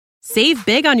Save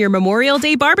big on your Memorial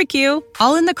Day barbecue,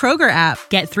 all in the Kroger app.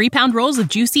 Get 3-pound rolls of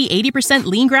juicy 80%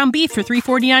 lean ground beef for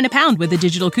 $3.49 a pound with a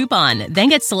digital coupon. Then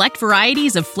get select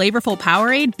varieties of flavorful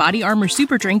Powerade, Body Armor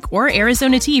Super Drink, or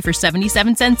Arizona tea for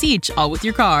 77 cents each, all with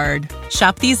your card.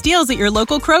 Shop these deals at your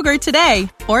local Kroger today,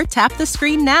 or tap the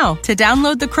screen now to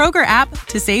download the Kroger app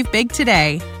to save big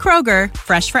today. Kroger,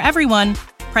 fresh for everyone.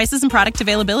 Prices and product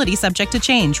availability subject to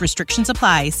change. Restrictions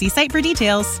apply. See site for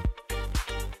details.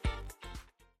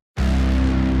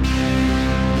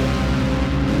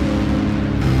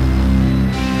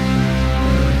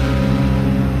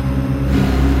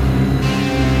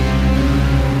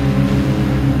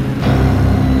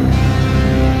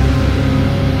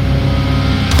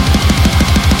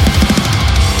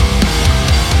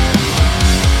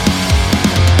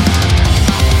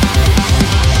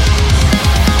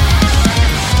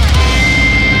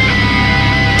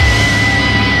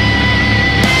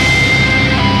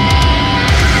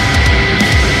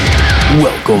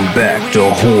 Welcome back to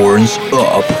Horns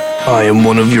Up. I am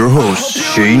one of your hosts,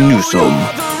 Shay Newsom.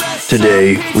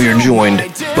 Today, we are joined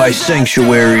by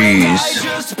Sanctuaries.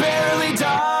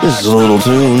 This is a little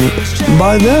tune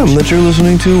by them that you're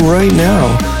listening to right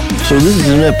now. So this is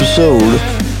an episode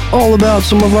all about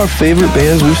some of our favorite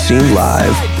bands we've seen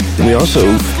live. And we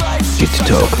also get to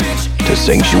talk to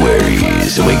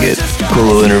Sanctuaries, and we get a cool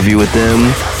little interview with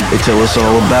them. They tell us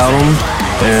all about them.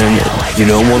 And you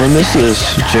don't want to miss this.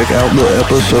 Check out the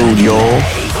episode, y'all.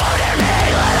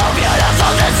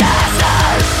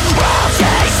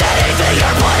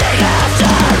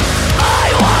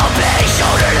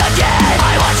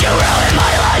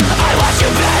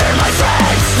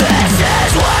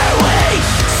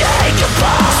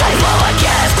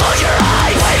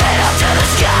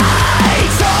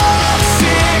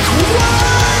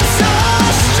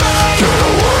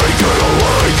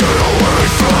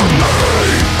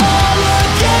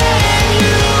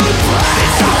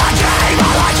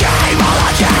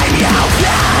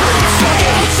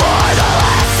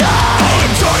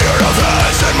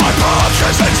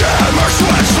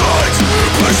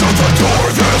 Push out the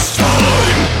door this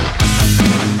time.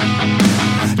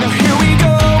 Now here we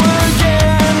go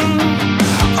again.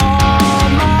 All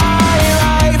my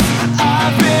life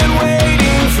I've been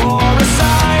waiting for a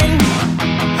sign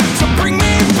to bring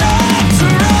me back to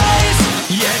rise.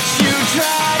 Yet you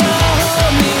try to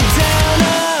hold me down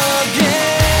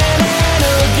again and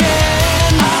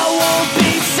again. I won't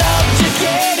be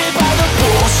subjugated by the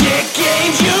bullshit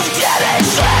games you've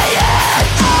demonstrated.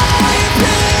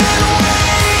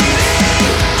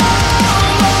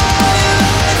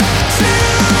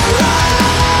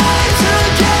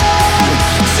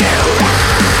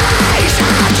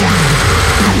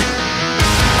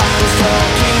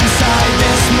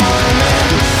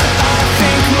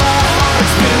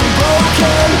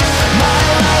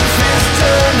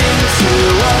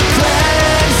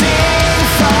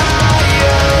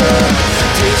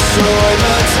 Destroy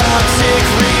the toxic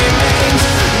remains.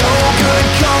 No good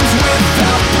comes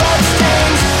without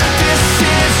bloodstains. This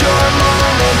is your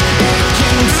moment. It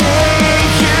can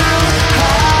take you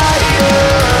higher.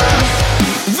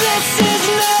 This is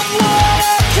not what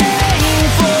I came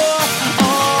for.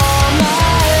 All my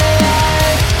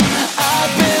life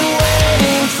I've been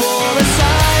waiting for a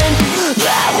sign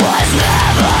that was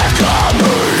never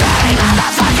coming. Hey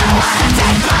motherfucker, wanna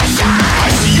take my shine?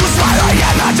 I see you smiling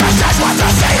and the dust is what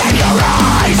they're saying.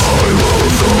 I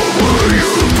love the way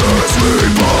you pass me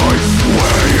by.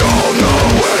 We all know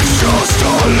it's just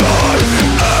a lie.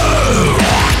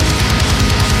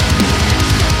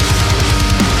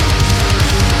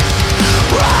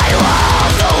 I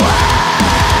love the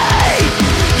way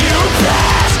you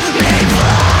pass me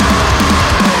by.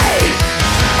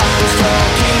 I'm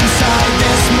stuck inside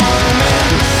this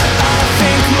moment. I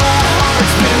think my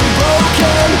heart's been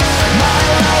broken. My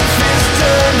life is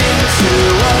turning to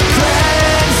a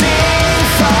cleansing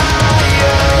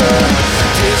fire.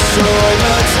 Destroy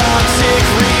the toxic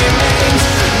remains.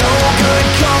 No good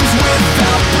comes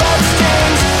without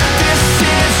bloodstains. This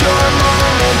is your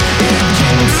moment. It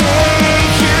can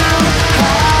take you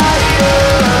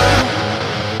higher.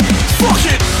 Fuck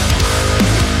it!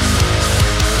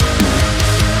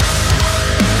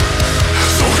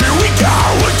 So here we go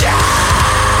again.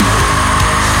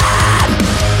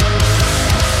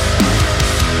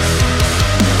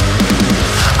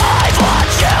 I've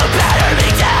watched you batter me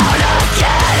down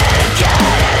again and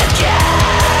again and again.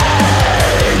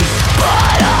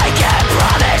 But I can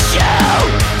promise you,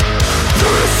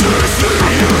 this is the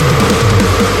end.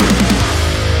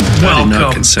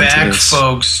 Welcome back,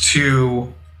 folks, to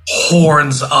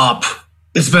Horns Up.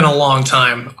 It's been a long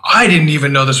time. I didn't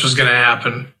even know this was going to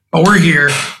happen. But we're here.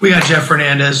 We got Jeff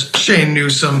Fernandez, Shane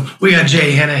Newsom, we got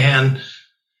Jay Hanahan,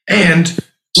 and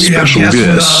we have guests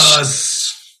with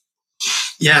us.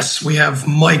 Yes, we have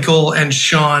Michael and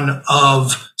Sean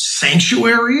of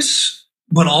Sanctuaries,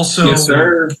 but also yes,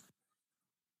 sir.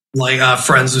 Like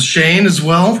friends of Shane as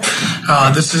well.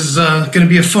 This is going to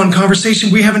be a fun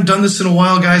conversation. We haven't done this in a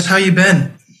while, guys. How you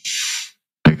been?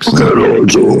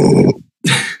 Excellent.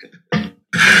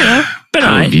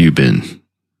 How have you been?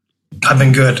 I've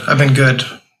been good.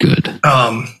 Good.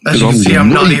 As you can see,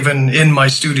 I'm not even in my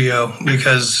studio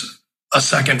because a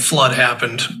second flood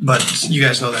happened, but you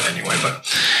guys know that anyway. But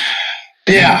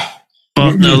yeah.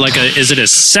 Well, no, is it a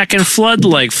second flood,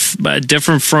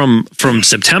 different from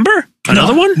September?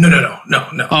 Another one? No.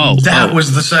 Oh, that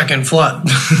was the second flood.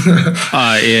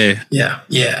 Yeah.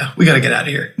 Yeah. We got to get out of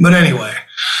here. But anyway,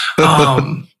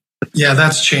 yeah,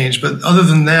 that's changed. But other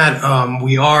than that,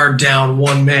 we are down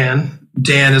one man.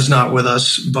 Dan is not with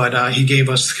us, but he gave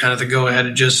us kind of the go ahead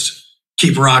to just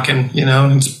keep rocking. You know,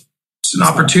 it's an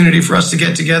opportunity for us to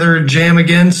get together and jam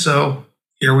again. So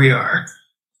here we are.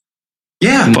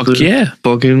 Yeah. Fuck yeah.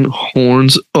 Fucking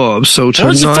horns up. So tonight,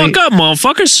 horns the fuck up,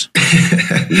 motherfuckers.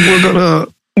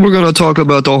 we're gonna talk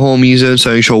about the homies at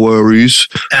Sanctuaries.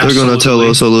 Absolutely. They're gonna tell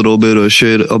us a little bit of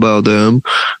shit about them.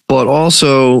 But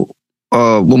also,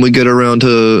 when we get around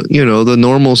to, the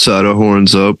normal side of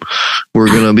Horns Up, we're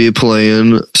gonna be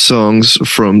playing songs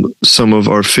from some of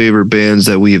our favorite bands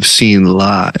that we have seen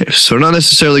live. So not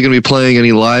necessarily gonna be playing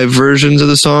any live versions of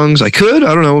the songs. I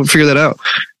don't know, we'll figure that out.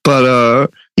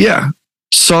 But yeah.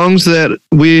 Songs that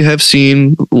we have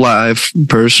seen live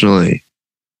personally.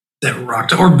 That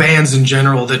rocked, or bands in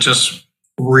general that just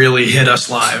really hit us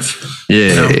live.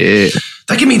 Yeah.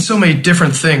 That can mean so many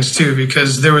different things too,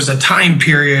 because there was a time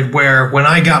period where when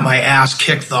I got my ass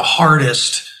kicked the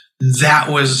hardest, that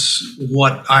was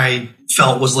what I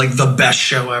felt was like the best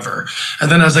show ever. And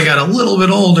then as I got a little bit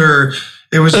older,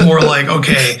 it was more like,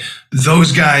 okay,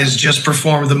 those guys just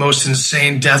performed the most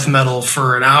insane death metal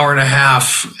for an hour and a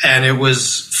half, and it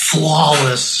was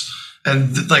flawless.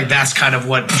 And that's kind of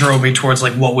what drove me towards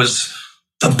what was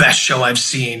the best show I've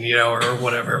seen, or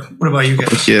whatever. What about you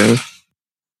guys? Yeah.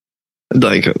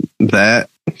 That.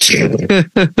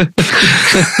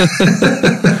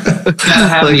 Gotta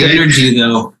have the energy,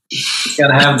 though. You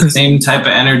gotta have the same type of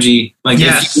energy.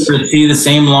 Yes. If you were to see the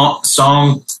same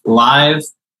song live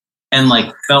and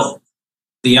felt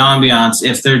the ambiance,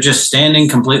 if they're just standing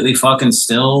completely fucking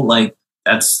still,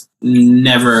 that's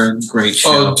never a great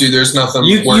show. Oh, dude, there's nothing.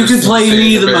 You can play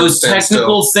me the most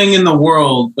technical thing in the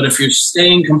world, but if you're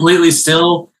staying completely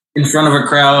still in front of a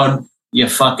crowd, you're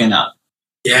fucking up.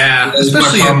 Yeah,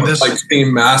 especially in this.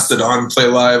 Seeing Mastodon play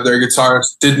live, their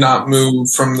guitarist did not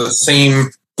move from the same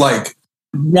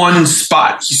one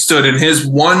spot he stood in. His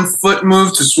 1 foot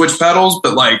move to switch pedals,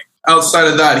 but outside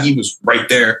of that, he was right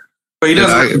there. But he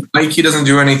doesn't he doesn't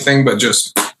do anything but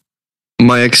just.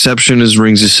 My exception is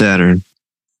Rings of Saturn.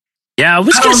 Yeah, I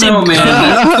was going to say,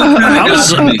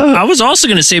 I was also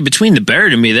going to say Between the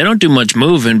Buried and Me, they don't do much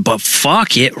moving, but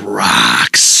fuck, it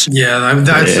rocks. Yeah,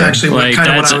 that's actually kind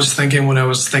of what I was thinking when I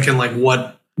was thinking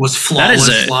what was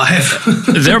flawless live.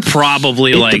 They're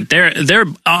probably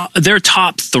they're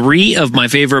top 3 of my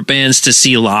favorite bands to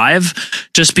see live,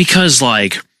 just because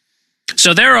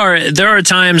so there are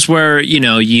times where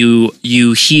you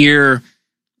hear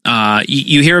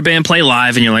a band play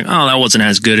live and you're like, oh, that wasn't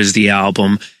as good as the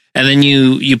album. And then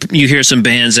you hear some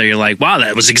bands that you're like, wow,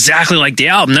 that was exactly like the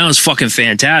album. That was fucking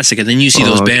fantastic. And then you see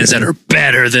those bands that are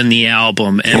better than the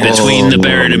album. And Between the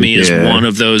Buried and Me is one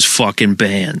of those fucking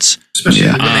bands. Especially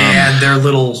when they add their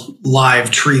little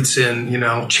live treats in,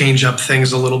 change up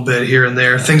things a little bit here and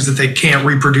there. Things that they can't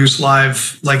reproduce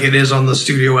live like it is on the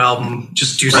studio album.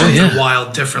 Just do something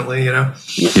wild differently, Yeah,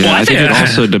 well, I think it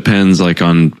also depends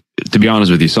on... To be honest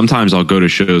with you, sometimes I'll go to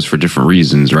shows for different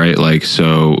reasons, right?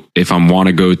 So if I want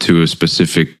to go to a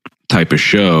specific type of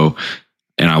show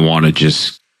and I want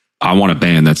a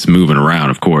band that's moving around,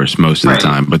 of course, most of the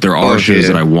time. But there are shows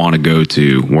that I want to go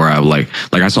to where I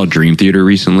I saw Dream Theater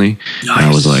recently. Nice. And I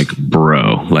was like,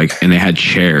 bro, and they had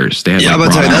chairs. They had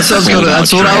that's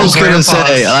what I was gonna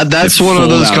say. That's one of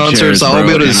those concerts I'll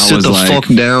be able to sit the fuck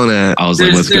down at. I was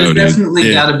let's go, dude. There's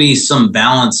definitely got to be some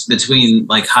balance between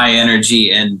high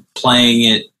energy and playing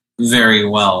it very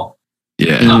well.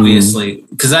 Yeah, obviously,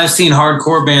 because I've seen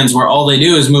hardcore bands where all they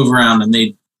do is move around and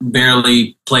they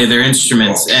barely play their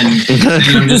instruments, and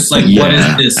I'm just what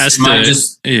is this? Am I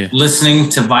just listening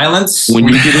to violence? When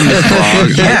you get into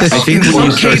prog, I think when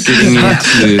you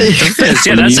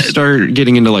start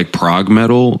getting into prog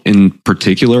metal in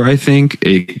particular, I think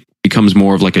becomes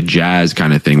more of like a jazz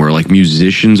kind of thing where like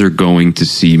musicians are going to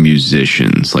see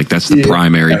musicians. Like that's the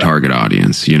primary target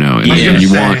audience, you know. And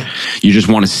you just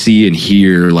want to see and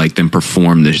hear like them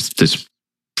perform this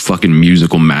fucking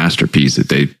musical masterpiece that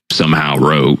they somehow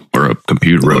wrote or a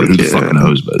computer wrote. Who the fucking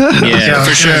knows? But yeah,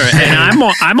 for sure. And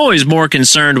I'm always more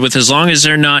concerned with, as long as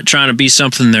they're not trying to be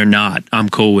something they're not, I'm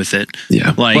cool with it.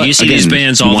 Yeah, like you see these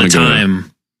bands all the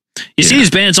time. You see these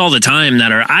bands all the time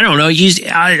that are, I don't know.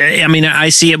 I mean, I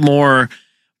see it more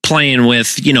playing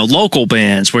with, you know, local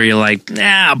bands where you're like,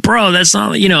 nah, bro, that's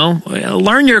not, you know,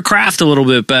 learn your craft a little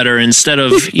bit better instead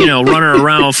of, you know, running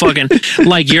around fucking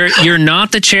like you're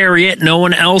not the Chariot. No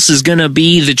one else is going to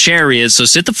be the Chariot. So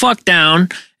sit the fuck down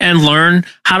and learn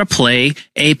how to play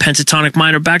a pentatonic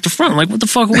minor back to front. Like, what the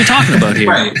fuck are we talking about here?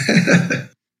 Right.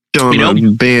 John,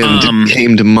 a band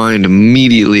came to mind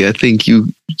immediately. I think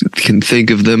you can think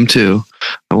of them too.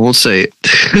 I won't say it.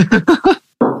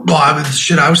 Well,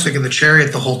 I was thinking the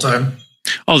Chariot the whole time.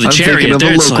 Oh, the I'm Chariot.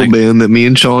 thinking of a local band that me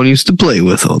and Sean used to play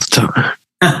with all the time.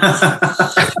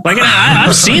 Like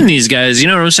I've seen these guys, you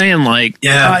know what I'm saying? Like,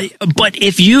 yeah. But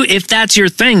if that's your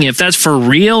thing, if that's for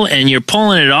real and you're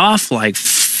pulling it off, like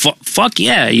fuck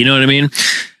yeah, you know what I mean?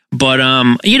 But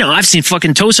you know, I've seen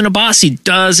fucking Tosin Abasi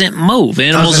doesn't move.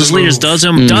 Animals as Leaders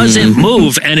doesn't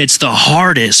move, and it's the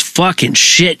hardest fucking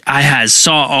shit I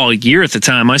saw all year at the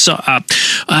time. I saw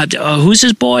who's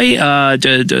his boy?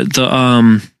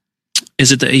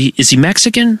 Is he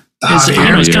Mexican?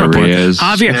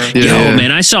 Javier. Yo,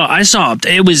 man, I saw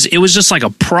it was just like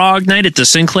a prog night at the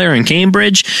Sinclair in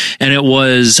Cambridge, and it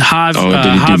was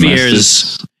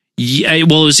Javier's. Yeah,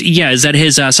 well, is that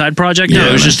his side project?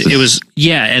 No, it was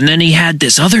and then he had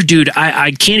this other dude.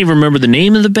 I can't even remember the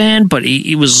name of the band, but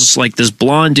he was just like this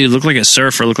blonde dude, looked like a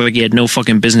surfer, looked like he had no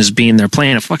fucking business being there,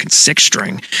 playing a fucking six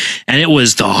string, and it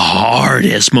was the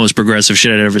hardest, most progressive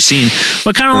shit I'd ever seen.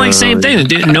 But kind of like same thing,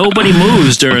 dude, nobody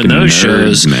moves during those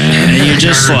shows, man, and you're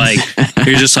just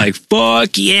like fuck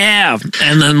yeah,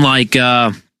 and then like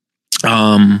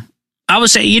I would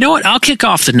say, you know what? I'll kick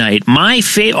off the night. My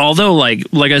favorite, although like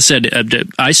I said,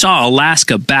 I saw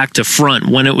Alaska back to front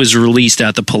when it was released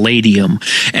at the Palladium,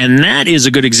 and that is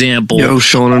a good example. Yo,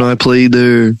 Sean and I played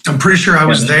there. I'm pretty sure I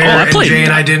was there. And Jay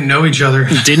and I didn't know each other.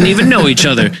 Didn't even know each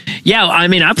other. Yeah, I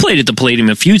mean, I played at the Palladium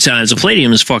a few times. The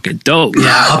Playdium is fucking dope.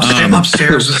 Yeah,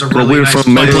 upstairs is a really we're nice from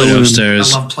place. Maryland.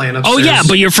 Upstairs. I love playing upstairs. Oh yeah,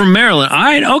 but you're from Maryland. All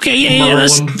right, okay, yeah,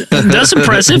 that's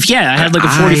impressive. Yeah, I had like a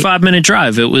 45-minute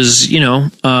drive. It was, you know,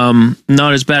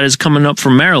 not as bad as coming up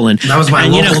from Maryland. That was my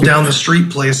local down the street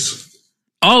place.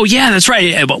 Oh yeah, that's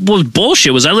right. Well,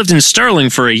 bullshit was I lived in Sterling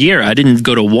for a year. I didn't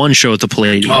go to one show at the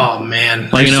Palladium. Oh man,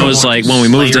 like, and I was like, when we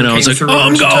moved in, I was like, oh,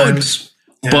 I'm going.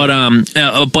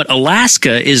 Yeah. But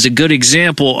Alaska is a good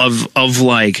example of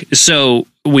like, so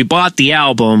we bought the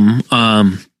album.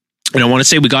 And I want to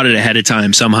say we got it ahead of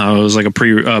time somehow. It was like a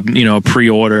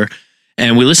pre-order,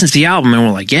 and we listened to the album and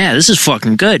we're like, yeah, this is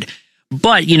fucking good.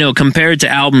 But, you know, compared to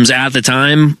albums at the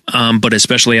time, but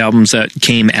especially albums that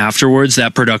came afterwards,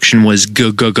 that production was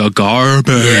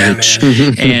garbage.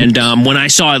 Yeah, and when I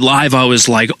saw it live, I was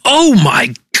like, oh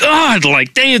my God,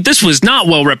 like this was not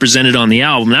well represented on the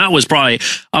album. That was probably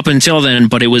up until then,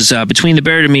 but it was Between the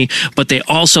Buried and Me. But they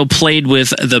also played with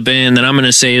the band that I'm going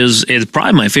to say is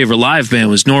probably my favorite live band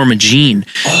was Norma Jean.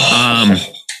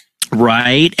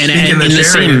 Right, and in the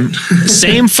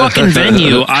same fucking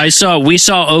venue, we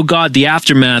saw Oh God, the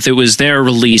Aftermath. It was their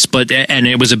release, and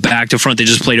it was a back to front. They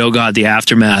just played Oh God, the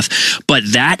Aftermath. But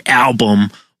that album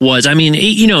was, I mean,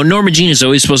 you know, Norma Jean is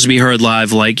always supposed to be heard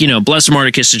live, like, you know, Bless the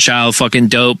Martyr, Kiss the Child, fucking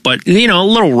dope, but, you know, a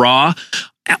little raw.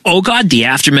 Oh God, the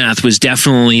Aftermath was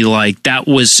definitely like,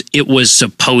 it was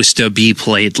supposed to be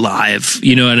played live.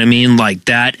 You know what I mean? Like,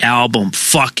 that album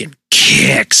fucking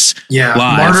kicks. Yeah,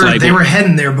 live. Martyr, they were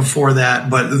heading there before that,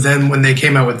 but then when they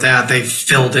came out with that, they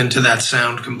filled into that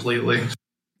sound completely.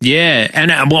 Yeah,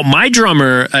 and well, my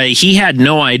drummer, he had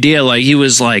no idea. Like, he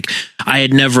was like, I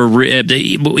had never.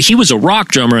 He was a rock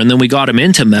drummer, and then we got him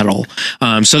into metal,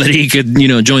 so that he could, you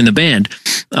know, join the band,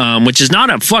 which is not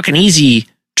a fucking easy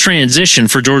transition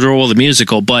for George Orwell the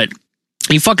musical, but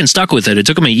he fucking stuck with it. It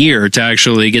took him a year to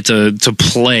actually get to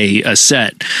play a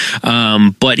set.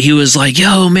 But he was like,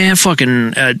 yo, man,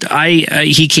 fucking,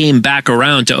 he came back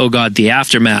around to Oh God, the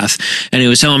Aftermath. And he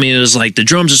was telling me, it was like, the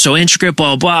drums are so intricate,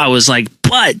 blah, blah. I was like,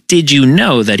 but did you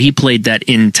know that he played that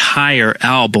entire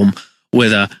album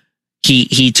with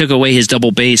he took away his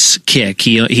double bass kick.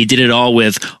 He did it all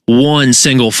with one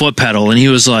single foot pedal. And he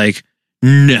was like,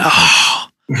 no.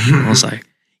 I was like,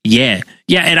 Yeah.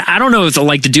 Yeah, and I don't know if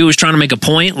the dude was trying to make a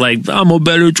point, like, I'm a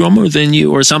better drummer than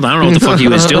you or something. I don't know what the fuck he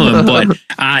was doing, but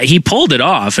he pulled it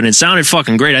off and it sounded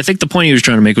fucking great. I think the point he was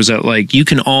trying to make was that, like, you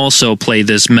can also play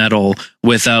this metal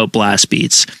without blast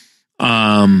beats.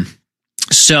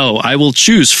 So I will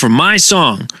choose for my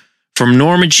song from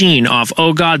Norma Jean off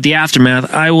Oh God, the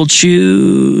Aftermath. I will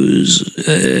choose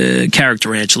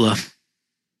Characterantula.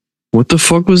 What the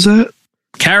fuck was that?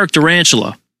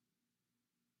 Characterantula.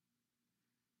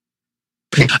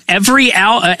 Every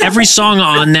song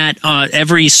on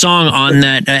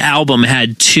that album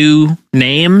had two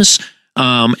names,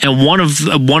 and one of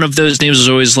those names was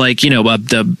always like, there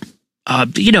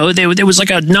was like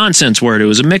a nonsense word. It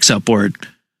was a mix-up word.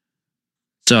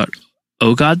 So,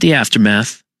 Oh God, the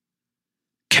Aftermath,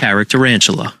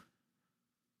 Characterantula.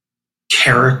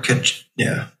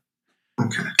 Yeah.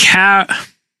 Okay.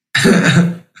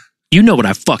 You know what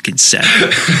I fucking said.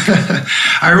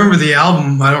 I remember the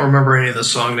album. I don't remember any of the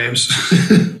song names.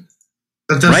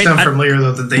 That does sound familiar,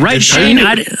 though. That they did Shane?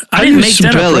 I didn't make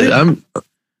that up.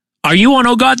 Are you on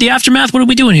Oh God, the Aftermath? What are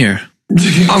we doing here?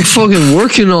 I'm fucking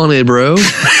working on it, bro.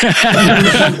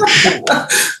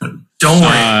 Don't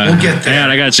worry. We'll get there. Yeah,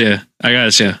 I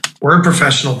got you. We're a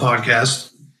professional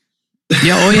podcast.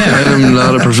 Yeah, oh yeah. I am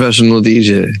not a professional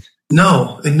DJ.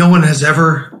 No, and no one has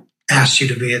ever asked you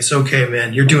to be. It's okay,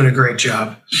 man. You're doing a great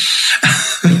job.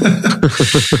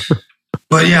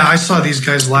 But yeah, I saw these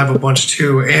guys live a bunch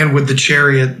too, and with the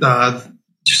Chariot,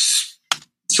 just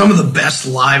some of the best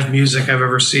live music I've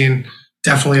ever seen,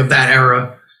 definitely of that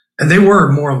era. And they were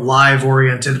more live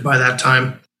oriented by that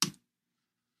time.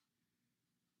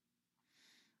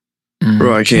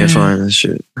 Bro, I can't find this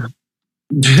shit.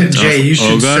 Jay, you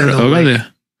should send the link.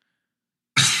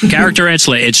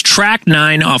 Characterantula. It's track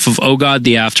 9 off of Oh God,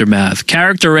 the Aftermath.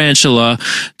 Characterantula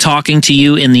talking to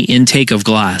you in the intake of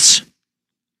glass.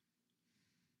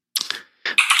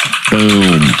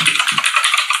 Boom.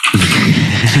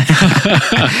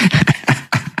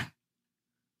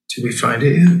 Did we find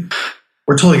it yet?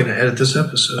 We're totally going to edit this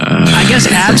episode. I guess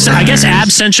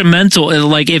absentimental.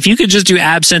 Like, if you could just do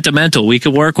absentimental, we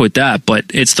could work with that. But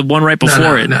it's the one right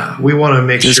before it. No, we want to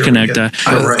make disconnect sure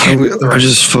that. I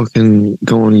just fucking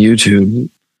go on YouTube.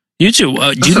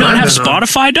 YouTube? Do you not have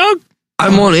Spotify, Doug?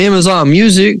 I'm on Amazon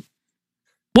Music.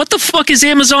 What the fuck is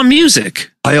Amazon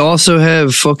Music? I also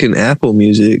have fucking Apple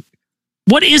Music.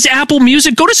 What is Apple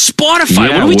Music? Go to Spotify.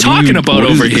 Yeah, what are we talking about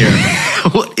over here?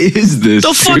 What is this?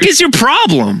 The fuck is your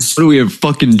problem? What do we have,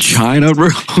 fucking China, bro?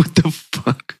 What the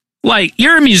fuck? Like,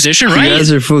 you're a musician, right? You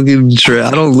guys are fucking I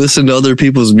don't listen to other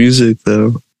people's music,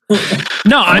 though.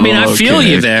 No, I mean, I feel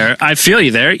you there.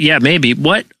 Yeah, maybe.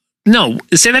 What? No,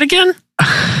 say that again?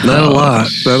 Not a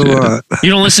lot. Not a lot. You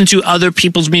don't listen to other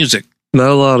people's music? Not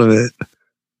a lot of it.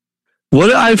 What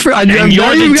you guys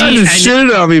just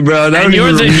shitting on me, bro. And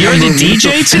you're the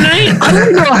DJ tonight? I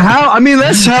don't know how. I mean,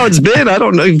 that's how it's been. I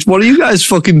don't know. What do you guys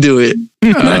fucking do it?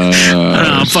 I don't know.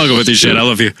 I'm fucking with you, shit. I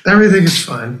love you. Everything is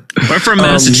fine. We're from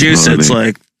Massachusetts,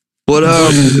 like. What?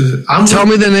 Tell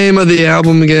me the name of the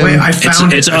album again. Wait, I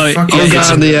found it. Oh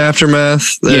God, the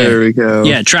Aftermath. There we go.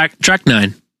 Yeah, track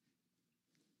 9.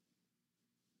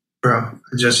 Bro,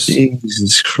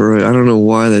 Jesus Christ. I don't know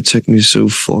why that took me so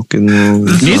fucking long.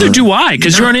 Neither do I,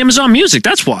 because you're on Amazon Music.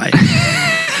 That's why.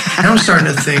 Now I'm starting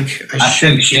to think I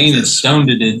think Shane is stoned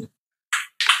it.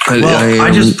 I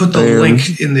just put the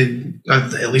link in the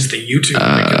at least the YouTube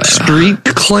link. Street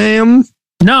Clam?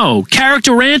 No,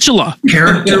 Characterantula.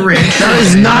 Characterantula. That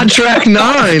is not track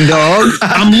 9, dog.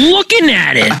 I'm looking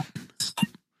at it.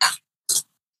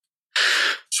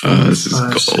 This is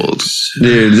gold.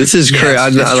 Dude, this is crazy.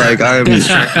 I'm No, I'm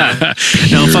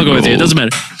fucking with you. It doesn't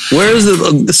matter. Where is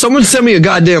it? Someone sent me a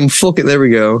goddamn fucking. There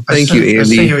we go. Thank you, Andy. I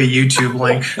sent you a YouTube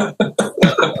link.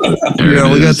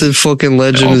 We got the fucking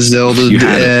Legend of Zelda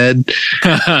ad.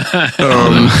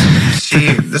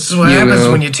 See, this is what happens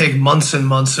when you take months and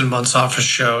months and months off a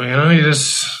show. You know, you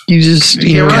just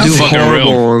do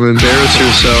horrible and embarrass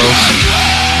yourself.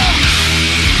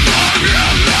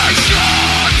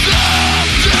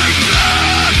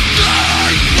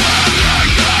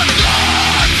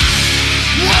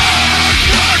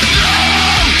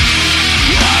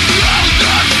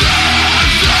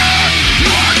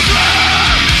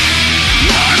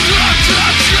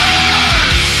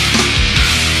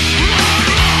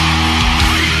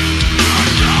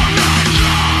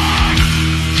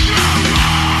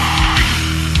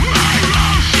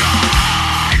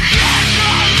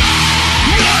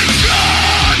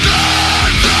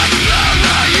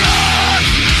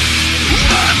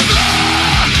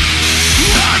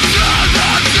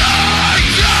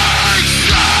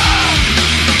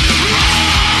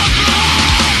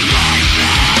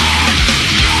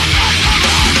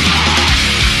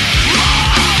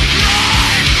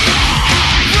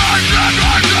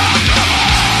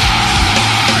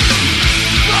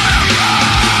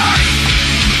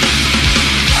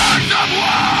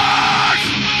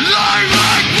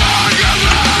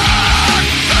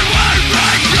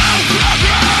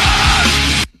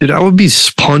 Dude, I would be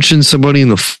punching somebody in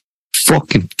the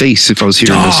fucking face if I was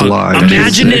hearing this live.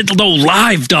 Imagine it though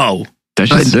live though.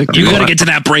 That's just sick. You gotta get to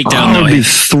that breakdown I would though. be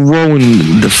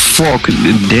throwing the fuck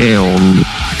down.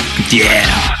 Yeah.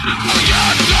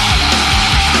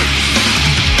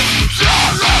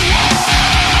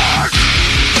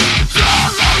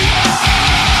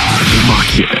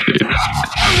 Fuck yeah, dude.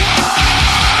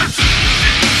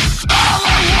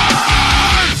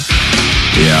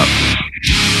 Yeah.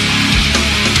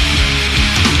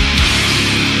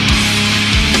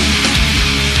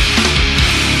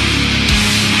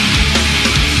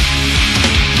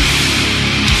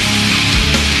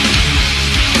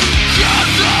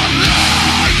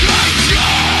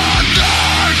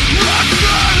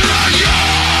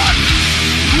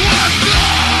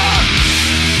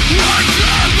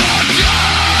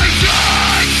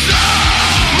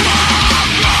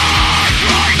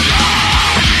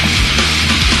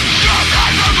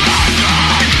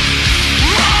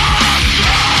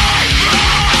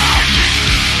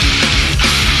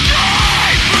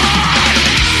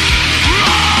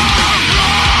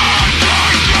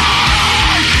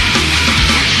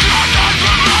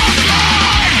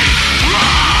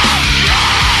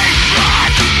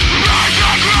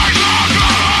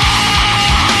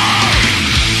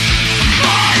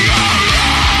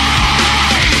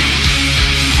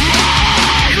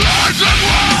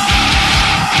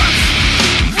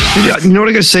 You know what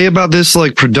I gotta say about this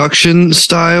like production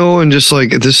style and just like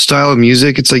this style of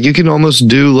music? It's like you can almost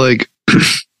do like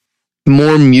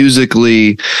more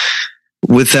musically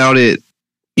without it,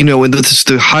 you know, when it's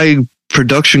the high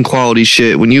production quality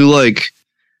shit. When you like,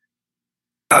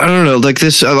 I don't know, like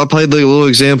this, I played like a little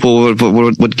example of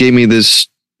what gave me this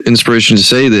inspiration to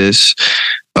say this.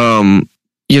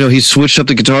 You know, he switched up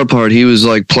the guitar part. He was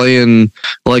like playing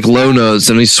like low notes,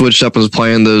 and he switched up and was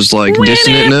playing those like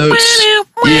dissonant notes.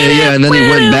 Yeah, and then he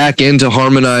went back into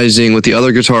harmonizing with the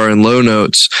other guitar and low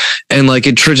notes, and like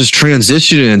it just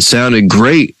transitioned and sounded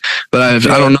great. But I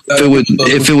don't know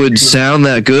if it would sound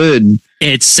that good.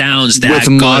 It sounds that with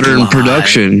modern live.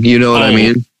 Production. You know what I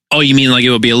mean? Oh, you mean like it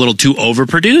would be a little too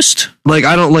overproduced?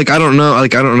 I don't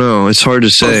know. It's hard to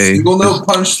say. Single note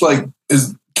punch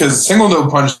is because single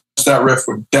note punch, that riff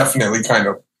would definitely kind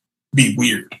of be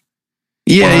weird.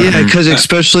 Yeah, because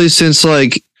especially since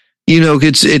like, you know,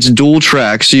 it's dual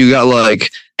track, so you got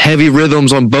like heavy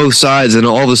rhythms on both sides, and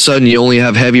all of a sudden you only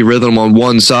have heavy rhythm on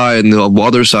one side, and the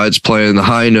other side's playing the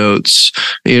high notes,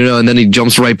 you know, and then he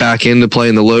jumps right back into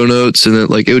playing the low notes, and it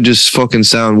would just fucking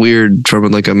sound weird from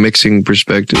like a mixing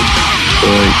perspective. So,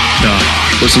 like,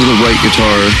 listen to the right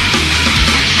guitar.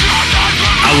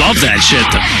 I love that shit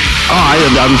though.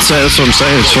 I'm saying, that's what I'm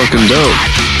saying. It's fucking dope.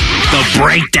 The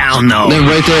breakdown though. And then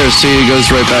right there, see, it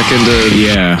goes right back into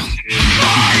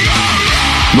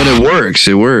But it works.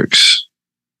 It works.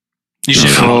 You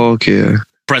should fuck yeah.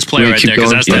 Press play right there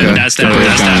because that's that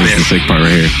the sick part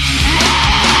right here.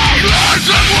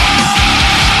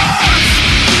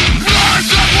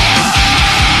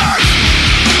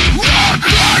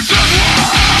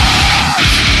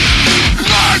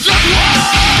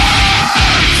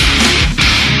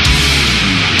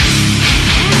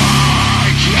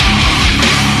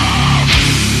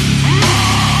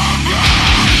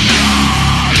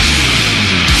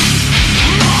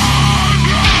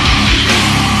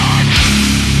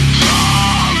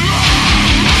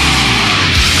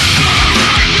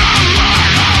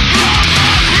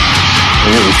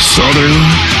 Southern.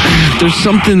 There's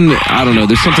something, I don't know,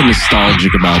 there's something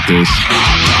nostalgic about this.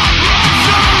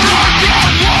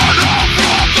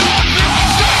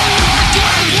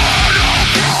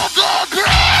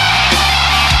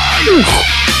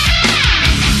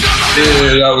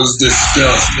 Yeah, that was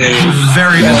disgusting.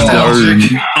 Very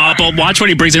nostalgic. But watch when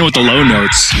he brings it in with the low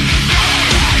notes.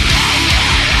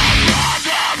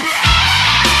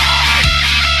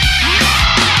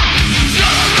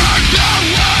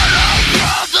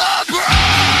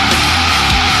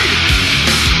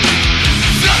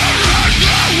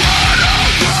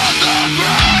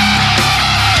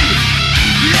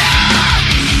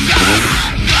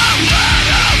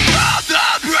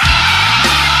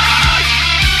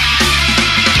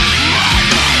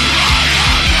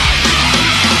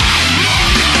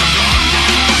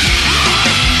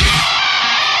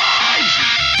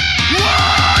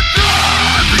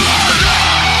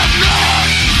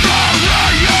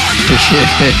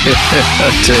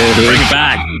 Bring it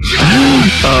back.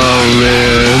 Oh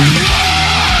man,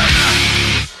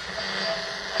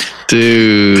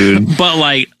 dude. But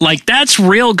like that's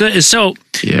real good. So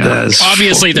that's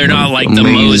obviously they're not like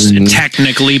amazing. the most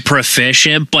technically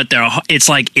proficient, but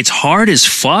it's hard as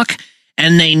fuck,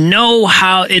 and they know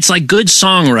how. It's like good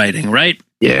songwriting, right?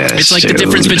 Yeah, It's like the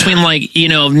difference between like, you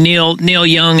know, Neil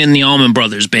Young and the Allman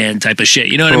Brothers Band type of shit.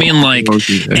 You know what I mean? Like,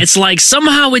 it's like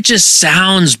somehow it just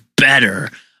sounds better.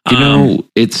 You know,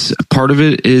 it's part of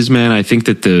it is, man, I think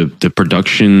that the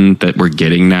production that we're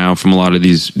getting now from a lot of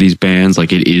these bands,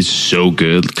 like it is so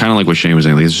good. Kind of like what Shane was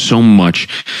saying, like, there's so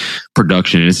much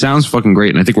production and it sounds fucking great.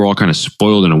 And I think we're all kind of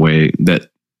spoiled in a way that,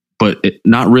 but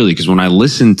not really. Cause when I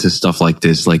listen to stuff like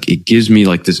this, like it gives me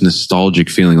like this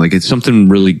nostalgic feeling. Like it's something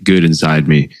really good inside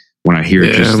me when I hear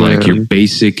just like your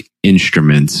basic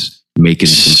instruments making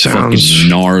some fucking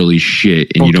gnarly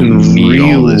shit and you don't need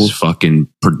all this fucking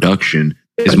production.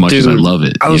 As much as I love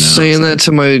it. I was saying that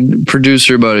to my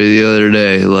producer buddy the other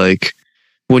day. Like,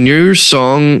 when your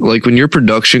song, like when your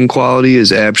production quality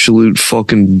is absolute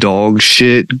fucking dog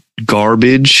shit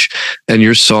garbage and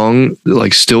your song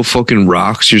like still fucking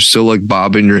rocks, you're still like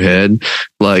bobbing your head,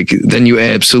 like then you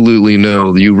absolutely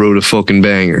know you wrote a fucking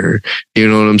banger. You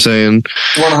know what I'm saying?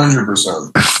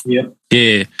 100%. Yep.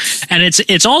 Yeah, and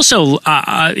it's also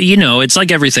you know, it's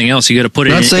like everything else. You got to put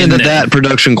it. Not saying that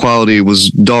production quality was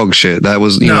dog shit. That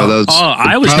was that was. Oh,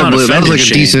 I was not offended. That was like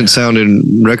a decent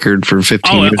sounding record for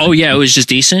 15 years. Oh yeah, it was just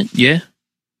decent. Yeah.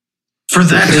 For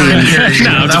that time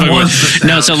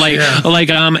period, so like,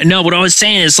 no, what I was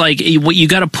saying is like, you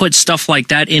got to put stuff like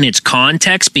that in its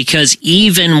context, because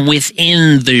even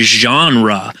within the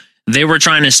genre, they were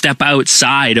trying to step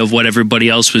outside of what everybody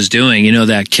else was doing. You know,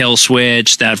 that kill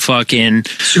switch, that fucking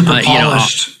super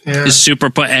polished, and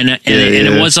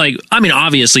it was like, I mean,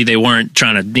 obviously they weren't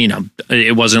trying to, you know,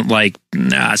 it wasn't like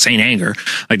Saint Anger,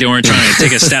 like they weren't trying to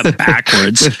take a step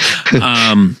backwards,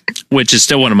 which is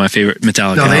still one of my favorite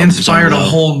Metallica. No, they inspired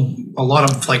a lot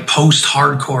of like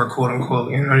post-hardcore, quote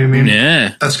unquote. You know what I mean?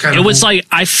 Yeah, that's kind of. It was like,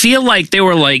 I feel like they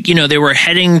were like, you know, they were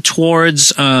heading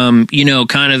towards, you know,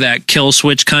 kind of that kill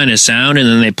switch kind of sound, and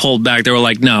then they pulled back. They were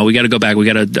like, no, we got to go back.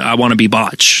 I want to be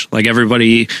Botch. Like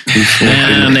everybody,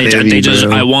 and they just,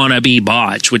 I want to be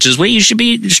Botch, which is what you should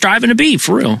be striving to be,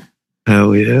 for real.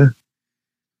 Hell yeah.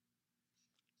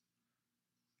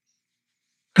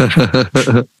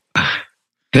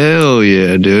 Hell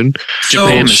yeah, dude.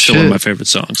 Japan is still one of my favorite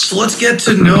songs. So let's get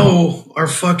to know our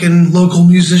fucking local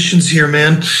musicians here,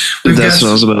 man. That's what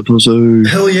I was about to say.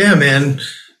 Hell yeah, man.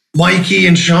 Mikey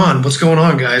and Sean, what's going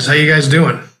on, guys? How you guys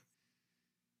doing?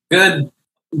 Good.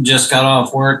 Just got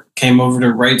off work, came over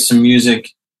to write some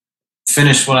music,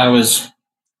 finished what I was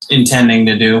intending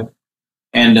to do,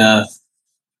 and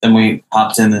then we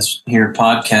hopped in this here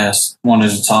podcast.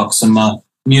 Wanted to talk some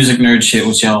music nerd shit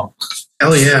with y'all.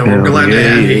 Hell yeah, we're glad to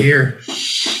have you here.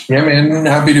 Yeah, man,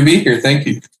 happy to be here. Thank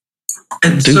you.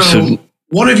 And so,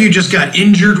 one of you just got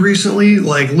injured recently,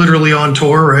 like literally on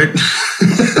tour, right? Yep,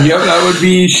 that would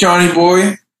be Shawnee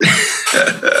Boy.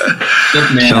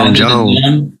 Look,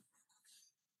 man,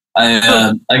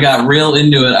 I got real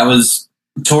into it. I was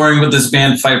touring with this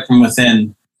band, Fight From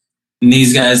Within, and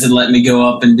these guys had let me go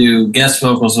up and do guest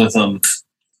vocals with them.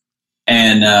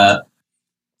 And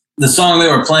the song they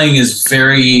were playing is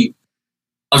very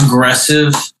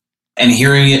aggressive, and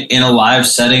hearing it in a live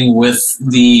setting with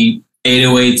the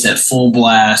 808s at full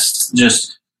blast,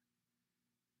 just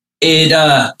it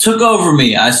took over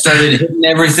me. I started hitting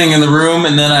everything in the room,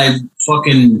 and then I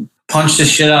fucking punched the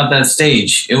shit out that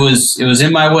stage. It was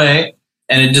in my way,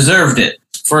 and it deserved it,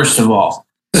 first of all.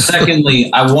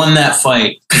 Secondly, I won that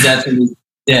fight because that thing was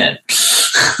dead.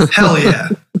 Hell yeah.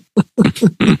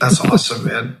 That's awesome,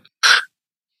 man.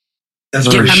 That's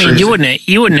you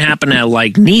wouldn't happen to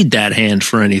like need that hand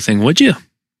for anything, would you?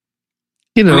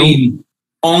 You know, I mean,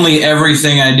 only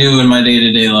everything I do in my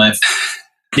day-to-day life.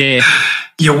 Yeah.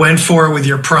 You went for it with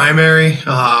your primary?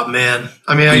 Oh, man.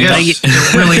 I mean, I guess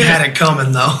you really had it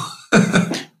coming, though.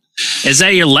 Is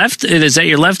that your left? Is that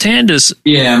your left hand?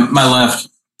 Yeah, my left.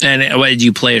 And what, did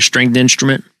you play a stringed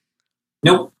instrument?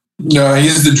 Nope. No,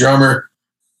 he's the drummer.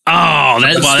 Oh,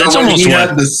 that's almost he what.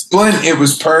 had the splint. It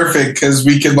was perfect because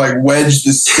we could like wedge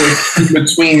the stick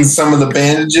between some of the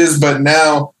bandages, but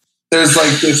now there's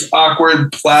like this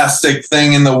awkward plastic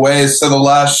thing in the way. So the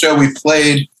last show we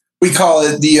played, we call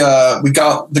it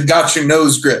the got your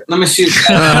nose grip. Let me see.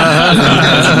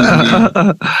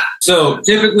 So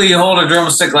typically you hold a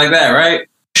drumstick like that, right?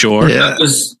 Sure. Yeah.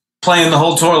 Just playing the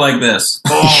whole tour like this.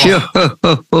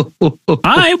 Oh.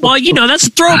 All right. Well, you know, that's a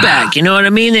throwback. You know what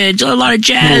I mean? A lot of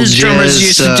jazz drummers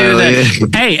used to do that. Yeah.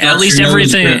 Hey, at least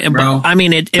everything. I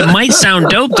mean, it might sound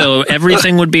dope, though.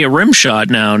 Everything would be a rim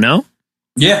shot now, no?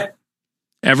 Yeah.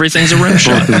 Everything's a rim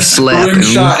shot. A rim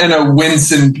shot and a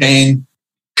Winston Payne.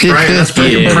 Right. That's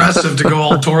pretty impressive to go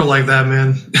all tour like that,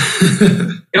 man.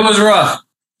 It was rough.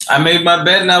 I made my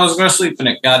bed and I was going to sleep in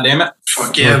it. God damn it.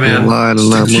 Fuck yeah, man.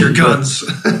 Stick to your guns.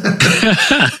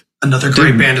 Another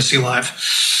great band to see live.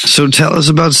 So tell us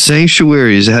about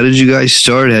Sanctuaries. How did you guys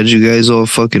start? How did you guys all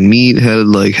fucking meet? How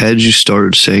did you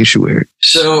start Sanctuaries?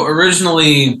 So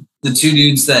originally, the two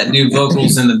dudes that do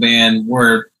vocals in the band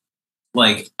were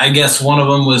like, I guess one of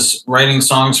them was writing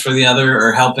songs for the other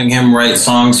or helping him write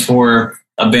songs for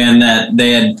a band that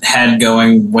they had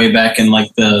going way back in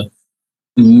like the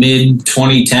mid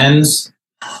 2010s.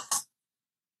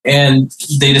 And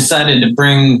they decided to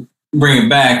bring it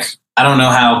back. I don't know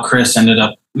how Chris ended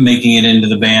up making it into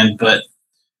the band, but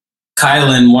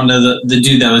Kylan, one of the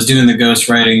dude that was doing the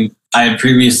ghostwriting, I had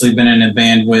previously been in a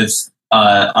band with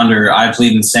under I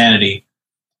Plead Insanity.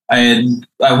 I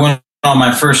went on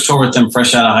my first tour with them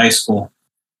fresh out of high school.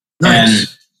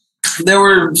 Nice. And there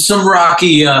were some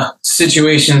rocky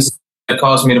situations that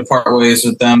caused me to part ways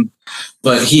with them,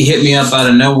 but he hit me up out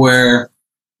of nowhere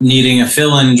needing a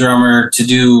fill-in drummer to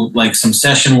do like some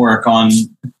session work on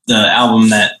the album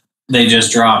that they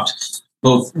just dropped.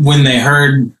 But when they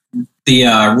heard the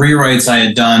rewrites I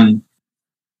had done,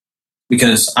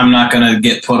 because I'm not going to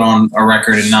get put on a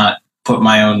record and not put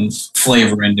my own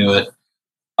flavor into it,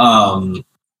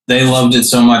 they loved it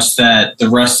so much that the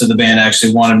rest of the band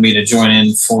actually wanted me to join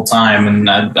in full time. And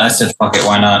I said, fuck it,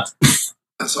 why not?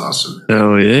 That's awesome.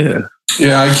 Oh, yeah.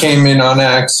 Yeah, I came in on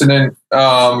accident.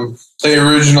 They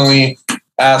originally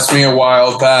asked me a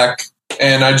while back,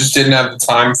 and I just didn't have the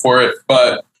time for it.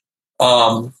 But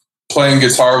playing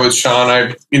guitar with Sean,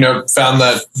 I found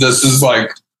that this is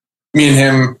like me and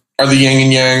him are the yin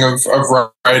and yang of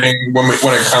writing when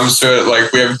it comes to it.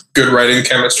 Like we have good writing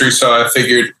chemistry, so I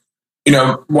figured,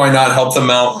 why not help them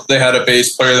out? They had a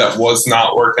bass player that was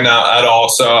not working out at all,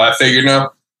 so I figured,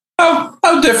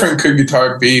 how different could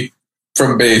guitar be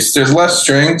from bass? There's less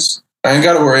strings. I ain't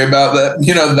got to worry about that,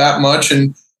 that much.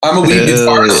 And I'm a lead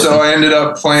guitarist, so I ended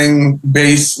up playing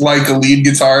bass like a lead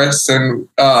guitarist, and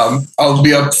I'll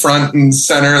be up front and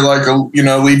center like a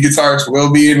lead guitarist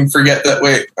will be, and forget that.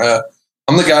 Wait,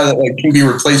 I'm the guy that can be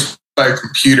replaced by a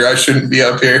computer. I shouldn't be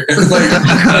up here.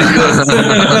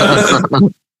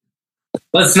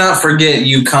 Let's not forget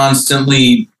you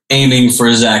constantly aiming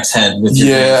for Zach's head with your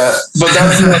bass. But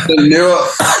that's nothing new.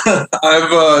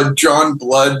 I've drawn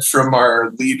blood from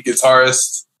our lead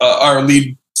guitarist, our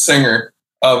lead singer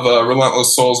of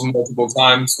Relentless Souls multiple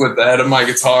times with the head of my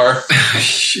guitar.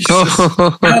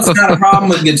 That's not a problem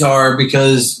with guitar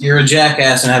because you're a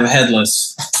jackass and have a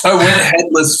headless. I went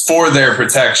headless for their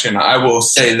protection. I will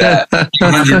say that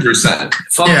 100%.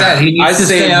 Fuck that. He needs to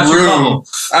stay out your bubble.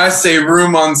 I say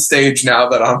room on stage now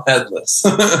that I'm headless.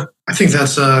 I think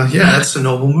that's a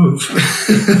noble move.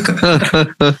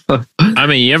 I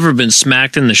mean, you ever been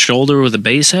smacked in the shoulder with a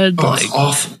bass head? Oh, it's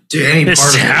awful. Dude,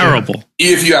 it's terrible.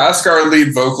 If you ask our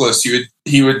lead vocalist,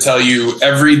 he would tell you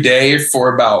every day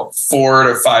for about 4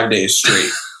 to 5 days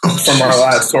straight from our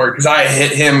last tour, because I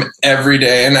hit him every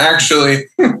day. And actually,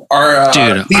 our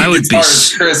lead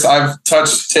guitarist, Chris, I've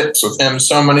touched tips with him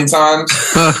so many times.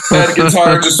 That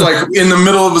guitar, just like in the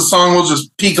middle of a song, we'll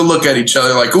just peek a look at each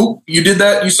other like, ooh, you did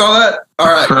that? You saw that? All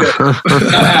right, good.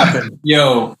 That happened.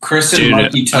 Yo, Chris and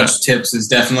Mikey touch tips is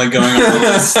definitely going on the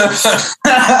list.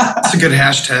 That's a good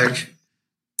hashtag.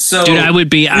 So, dude, I would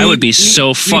be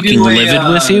so fucking livid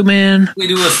with you, man. We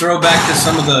do a throwback to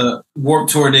some of the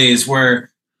Warped Tour days where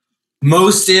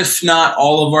most, if not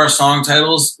all, of our song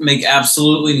titles make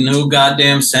absolutely no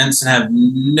goddamn sense and have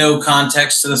no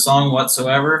context to the song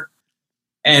whatsoever.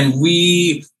 And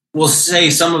we will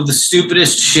say some of the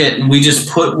stupidest shit, and we just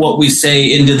put what we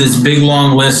say into this big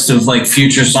long list of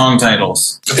future song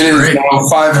titles. It is now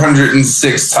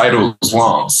 506 titles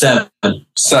long.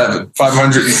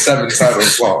 507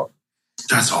 titles long.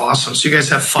 That's awesome. So you guys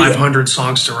have 500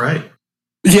 songs to write.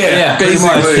 Yeah,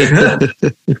 basically.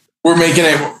 We're making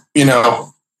it,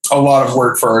 a lot of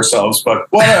work for ourselves, but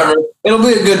whatever. It'll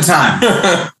be a good time.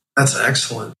 That's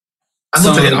excellent.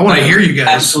 I want to hear you guys.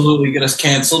 Absolutely get us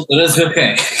canceled, but it's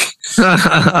okay.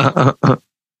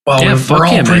 Well, we're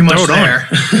all pretty much there.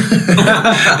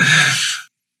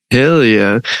 Hell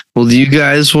yeah. Well, do you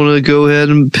guys want to go ahead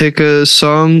and pick a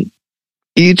song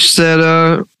each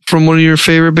that from one of your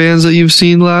favorite bands that you've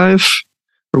seen live?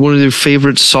 Or one of your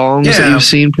favorite songs that you've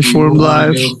seen performed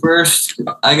live? Go first,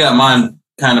 I got mine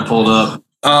kind of pulled up.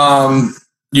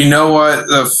 You know what?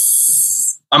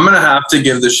 I'm going to have to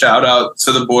give the shout out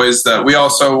to the boys that we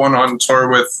also went on tour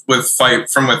with Fight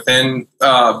From Within,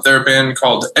 their band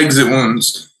called Exit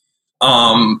Wounds.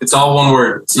 It's all one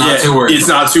word. It's not 2 words. It's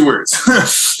not 2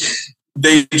 words.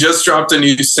 They just dropped a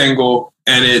new single,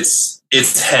 and it's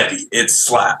heavy. It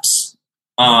slaps.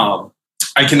 I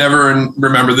can never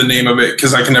remember the name of it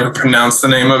because I can never pronounce the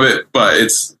name of it, but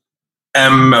it's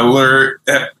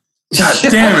God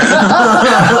damn it.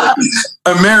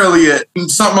 Ameliorate,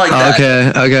 something like that.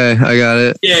 Okay, I got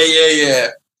it. Yeah.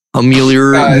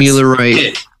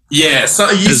 Ameliorate. Yeah, so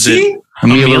you see?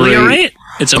 Ameliorate?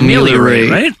 It's ameliorate,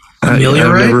 right? I've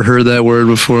never heard that word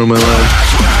before in my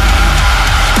life.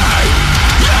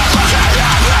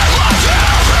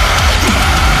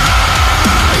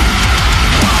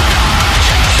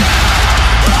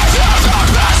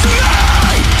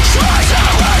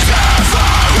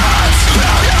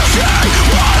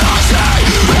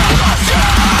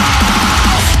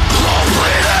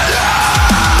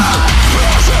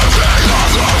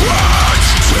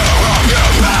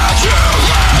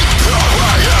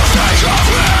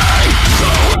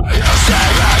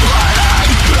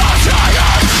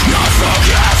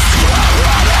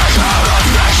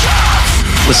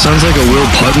 It sounds like a Will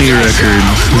Putney record.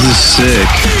 This is sick.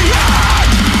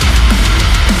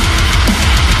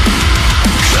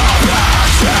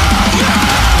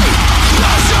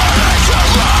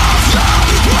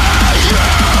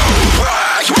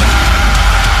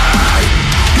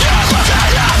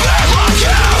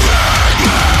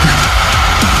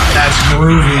 That's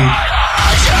groovy.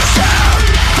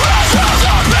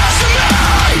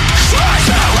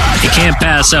 You can't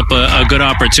pass up a good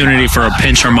opportunity for a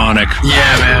pinch harmonic.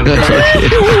 Yeah, man.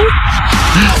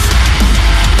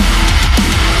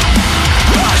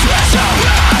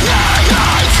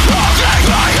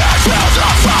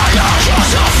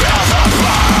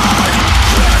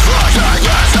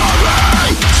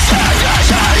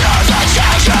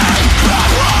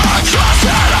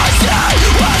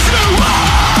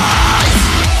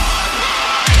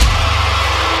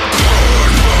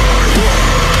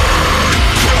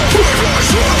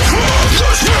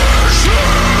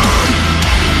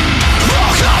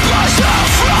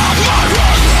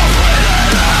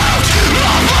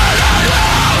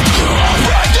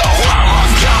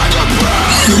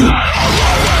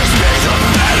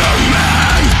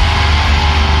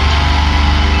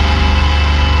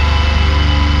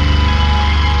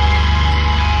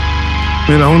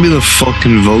 Man, I want to be the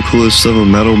fucking vocalist of a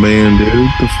metal band, dude.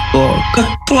 The fuck?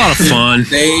 It's a lot of fun.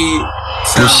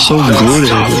 They're so good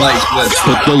at it. Like this.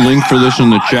 Put the link for this in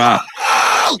the chat.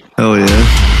 Hell yeah.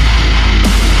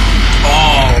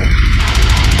 Oh.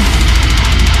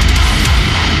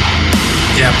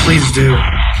 Yeah, please do.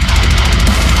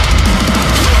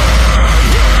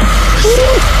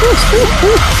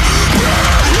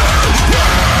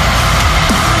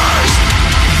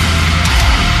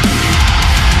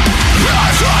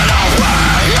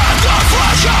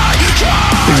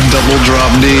 Big double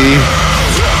drop D.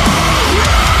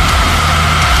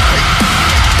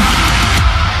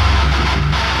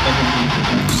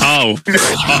 Oh.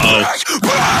 Uh-oh.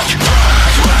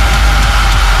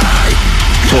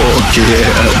 Fuck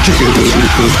yeah,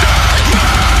 dude.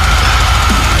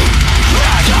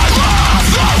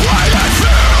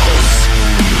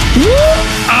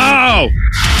 Oh!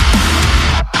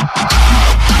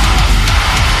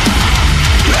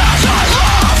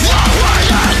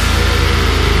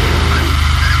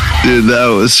 Dude, that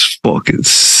was fucking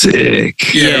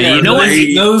sick. Yeah, you know what?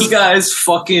 Those guys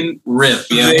fucking rip.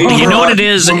 You know what it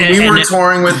is? When we were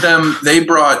touring with them, they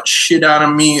brought shit out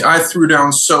of me. I threw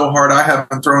down so hard. I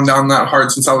haven't thrown down that hard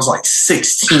since I was like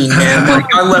 16, man.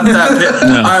 Like, I left that pit.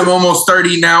 No. I'm almost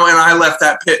 30 now, and I left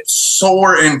that pit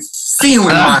sore and feeling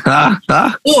my...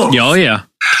 Oh, yeah.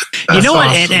 You know what?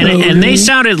 And they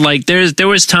sounded like there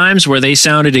was times where they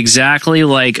sounded exactly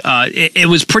like it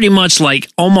was pretty much like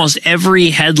almost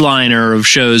every headliner of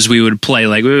shows we would play.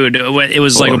 Like it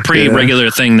was like a pretty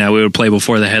regular thing that we would play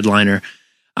before the headliner.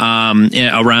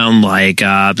 Around like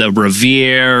the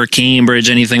Revere, Cambridge,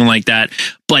 anything like that.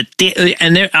 But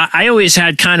I always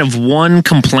had kind of one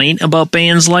complaint about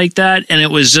bands like that, and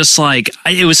it was just like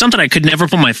it was something I could never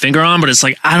put my finger on. But it's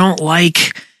like I don't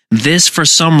like this for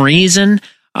some reason.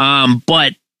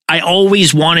 But I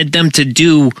always wanted them to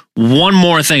do one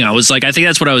more thing. I was like, I think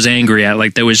that's what I was angry at.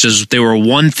 Like they were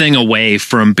one thing away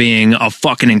from being a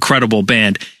fucking incredible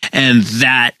band. And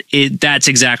that's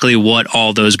exactly what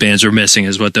all those bands were missing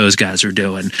is what those guys are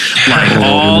doing. Like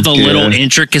all the little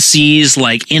intricacies,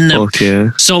 like in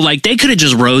the, so like they could have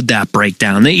just rode that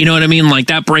breakdown. You know what I mean? Like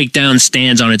that breakdown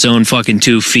stands on its own fucking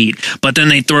 2 feet, but then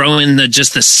they throw in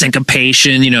just the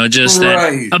syncopation, just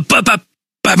that.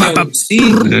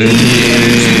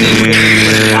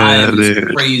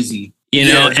 Crazy.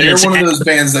 And they're one of those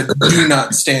bands that do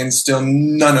not stand still.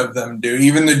 None of them do.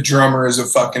 Even the drummer is a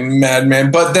fucking madman.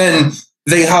 But then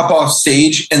they hop off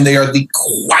stage and they are the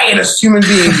quietest human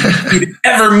beings you'd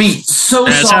ever meet. So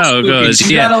that's how it goes.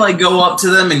 You gotta like go up to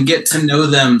them and get to know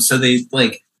them. So they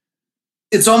like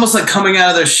it's almost like coming out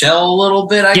of their shell a little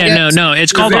bit. I guess. No,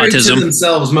 it's They're called very autism. to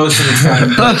themselves most of the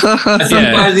time. I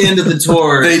think by the end of the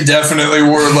tour, they definitely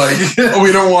were like,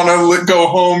 we don't want to go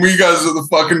home. You guys are the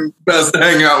fucking best to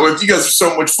hang out with. You guys are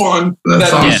so much fun.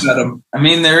 That upset them. I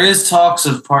mean, there is talks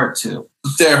of part 2.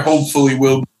 There hopefully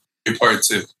will be part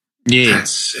 2. Yeah,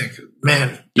 that's sick,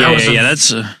 man.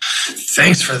 That's.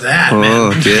 Thanks for that, man.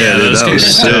 Oh yeah, dude, that was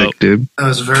sick, dude. That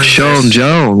was very Sean nice.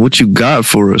 John, what you got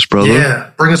for us, brother?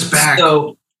 Yeah, bring us back.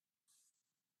 So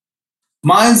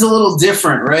mine's a little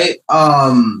different, right?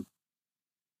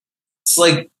 It's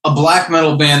like a black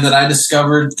metal band that I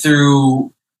discovered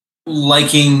through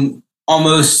liking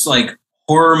almost like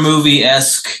horror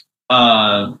movie-esque,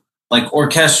 like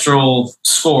orchestral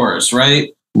scores,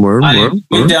 right? I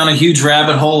went down a huge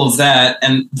rabbit hole of that,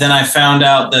 and then I found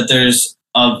out that there's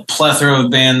a plethora of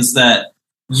bands that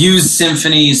use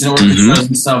symphonies and orchestras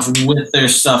and stuff with their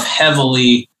stuff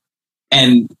heavily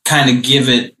and kind of give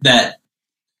it that,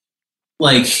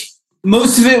 like,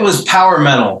 most of it was power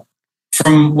metal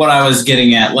from what I was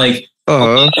getting at. Like, a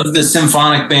lot of the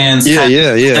symphonic bands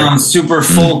sound super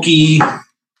folky,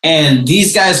 and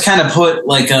these guys kind of put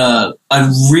like a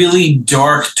really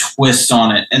dark twist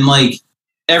on it. And like,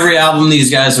 every album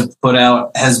these guys have put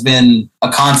out has been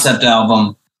a concept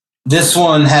album. This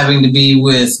one having to be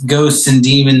with ghosts and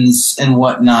demons and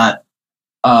whatnot.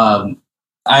 I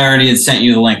already had sent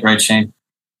you the link, right, Shane?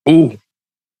 Ooh.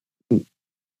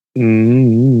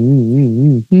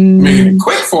 Making it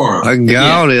quick for him.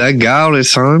 I got it,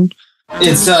 son.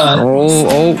 It's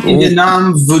In the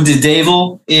Naam vu de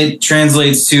Devil. It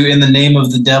translates to In the Name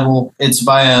of the Devil. It's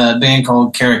by a band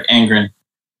called Carrick Angren.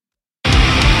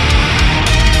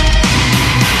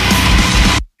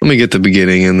 Let me get the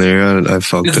beginning in there. I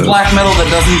fucked It's up. black metal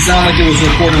that doesn't sound like it was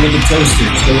recorded with a toaster.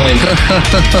 So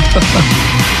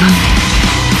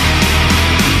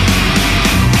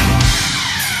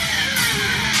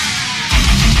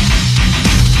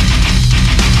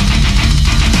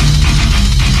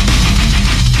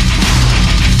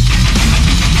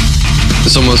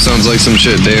This almost sounds like some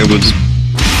shit Dan would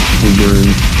burn.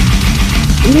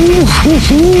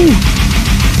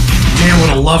 Dan would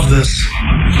have loved this.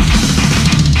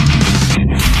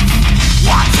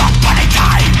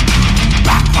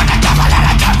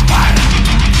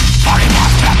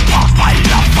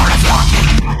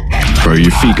 Bro,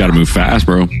 your feet gotta move fast,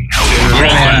 bro. Real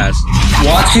fast.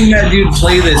 watching that dude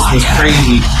play this was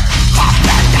crazy.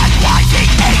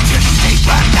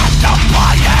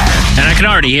 And I can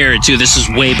already hear it too. This is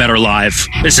way better live.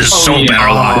 This is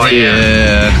better live.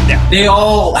 Yeah. They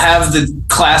all have the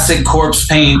classic corpse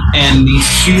paint and these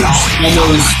huge,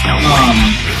 almost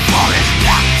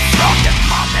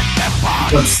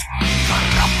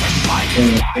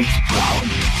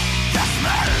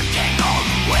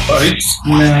spikes?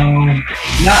 No,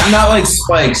 not like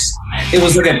spikes. It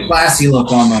was like a classy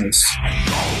look almost.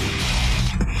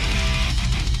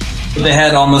 But they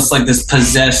had almost like this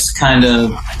possessed kind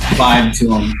of vibe to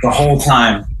them the whole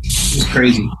time. It was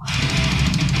crazy.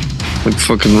 Like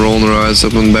fucking rolling their eyes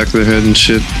up on the back of their head and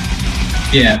shit.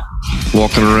 Yeah.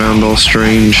 Walking around all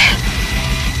strange.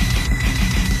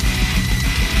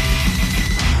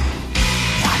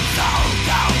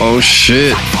 Oh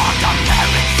shit.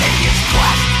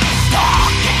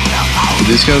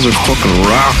 These guys are fucking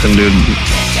rocking, dude.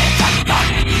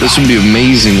 This would be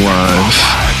amazing live.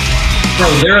 Bro,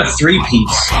 they're a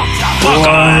three-piece. Fuck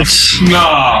off.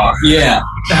 Nah. Yeah.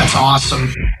 That's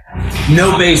awesome.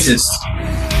 No bassist.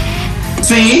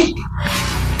 See?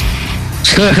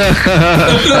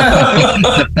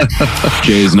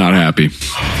 Jay's not happy.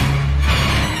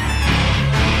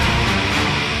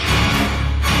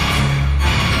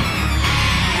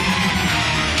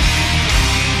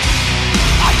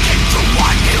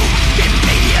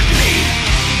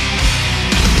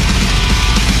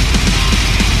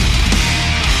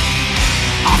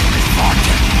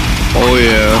 Oh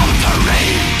yeah.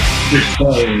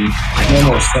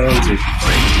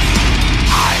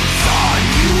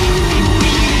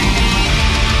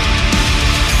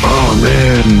 Oh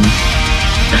man.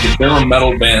 If there were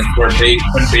metal bands where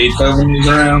when Beethoven was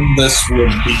around, this would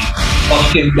be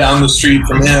fucking down the street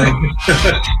from him.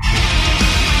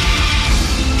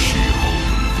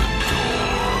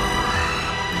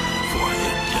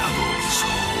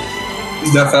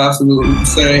 He's that fast to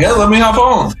say, hey, let me hop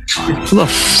on. How the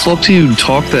fuck do you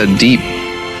talk that deep?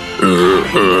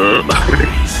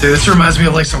 Dude, this reminds me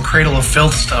of like some Cradle of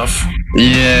Filth stuff.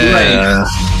 Yeah. Right.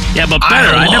 Yeah, but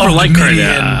better. I never liked Cradle.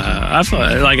 Midian.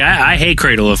 I hate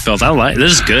Cradle of Filth.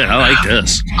 This is good. I like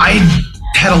this. I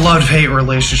had a love-hate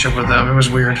relationship with them. It was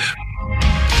weird.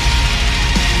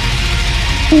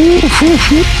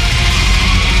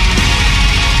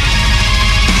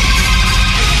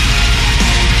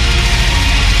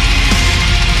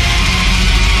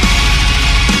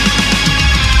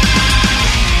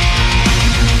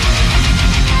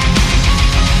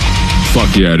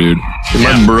 Fuck yeah, dude.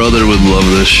 My brother would love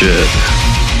this shit.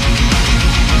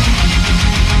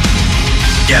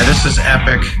 Yeah, this is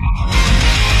epic.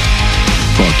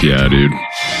 Fuck yeah, dude.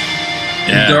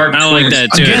 Yeah, I like that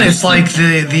too. Again, it's like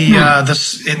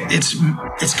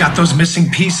it's got those missing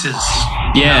pieces.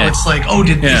 Yeah, you know, it's like, oh,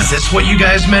 is this what you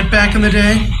guys meant back in the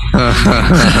day?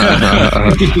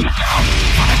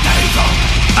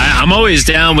 I'm always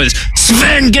down with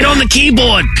Sven. Get on the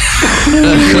keyboard.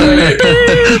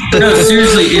 No,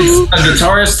 seriously, it's a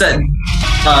guitarist that,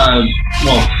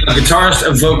 a guitarist,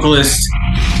 a vocalist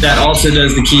that also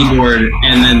does the keyboard,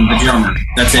 and then the drummer.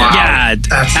 That's it. Yeah.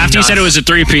 After you said it was a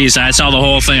 3-piece, I saw the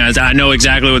whole thing. I know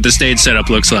exactly what the stage setup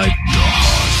looks like.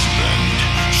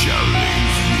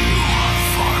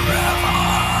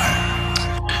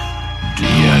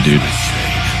 Yeah, dude.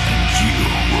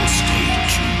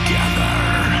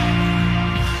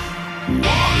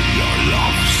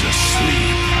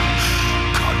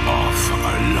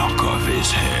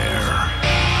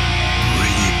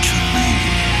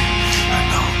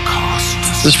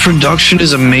 This production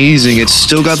is amazing. It's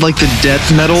still got like the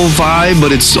death metal vibe,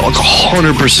 but it's like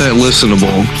 100%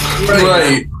 listenable.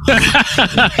 Right.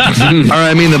 Or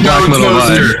I mean the black metal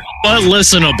vibe. But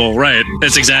listenable, right.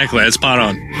 That's exactly. It's spot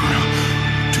on.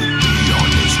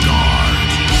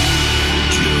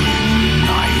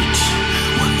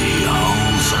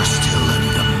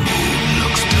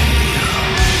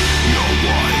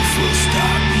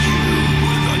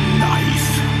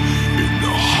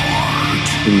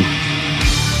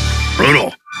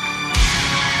 Brutal.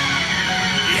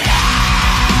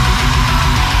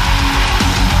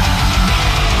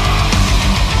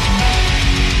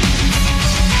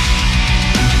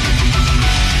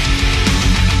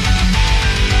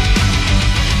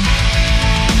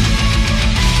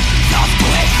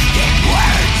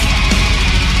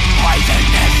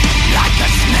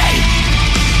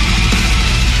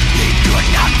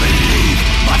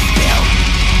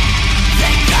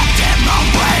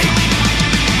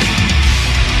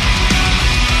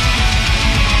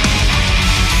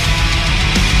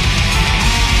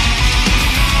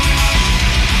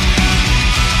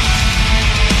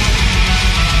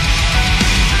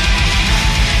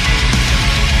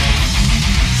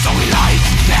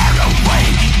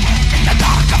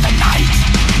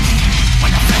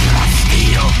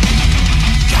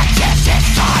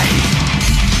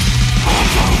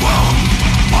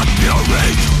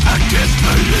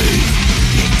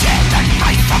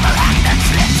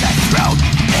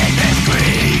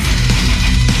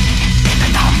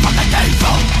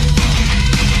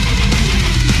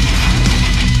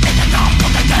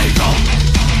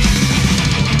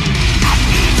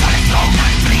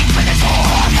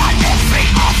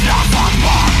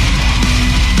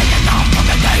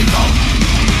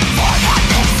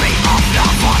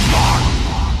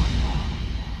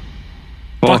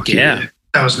 Fuck yeah.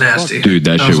 That was nasty. Dude,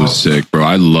 that shit was sick, bro.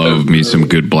 I love me some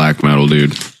good black metal,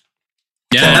 dude.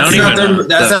 Yeah,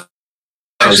 that's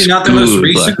actually not the most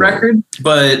recent record,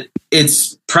 but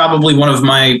it's probably one of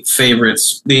my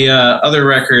favorites. The other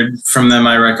record from them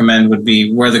I recommend would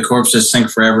be Where the Corpses Sink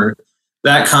Forever.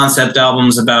 That concept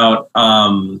album's about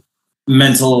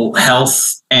mental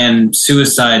health and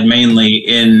suicide, mainly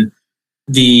in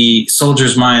the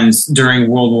soldiers' minds during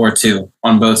World War II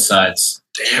on both sides.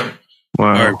 Damn.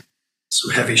 Wow.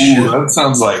 Some heavy shit. Ooh, that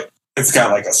sounds like it's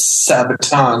got like a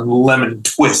Sabaton lemon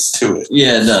twist to it.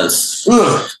 Yeah, it does.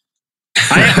 Ugh.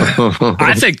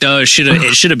 I think though it should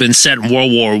have been set in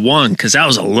World War One because that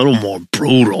was a little more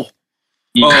brutal.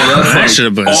 Yeah. That should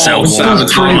have been set in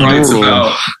Sabaton writes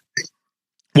about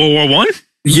World War One.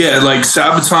 Yeah, like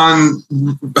Sabaton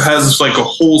has like a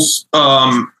whole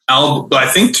album. I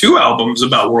think 2 albums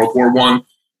about World War One.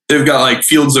 They've got like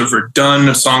Fields of Verdun,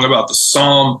 a song about the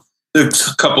Somme. There's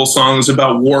a couple songs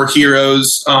about war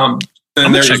heroes. And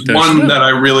there's one that I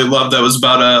really love that was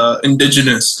about a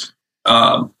indigenous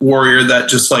warrior that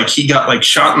just like he got like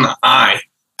shot in the eye,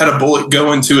 had a bullet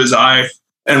go into his eye,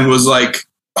 and was like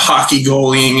hockey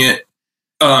goalieing it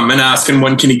and asking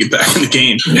when can he get back in the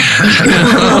game.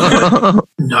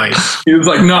 Nice. He was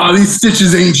like, "Nah, these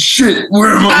stitches ain't shit. Where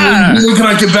am I? When can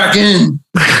I get back in?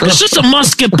 It's just a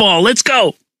musket ball. Let's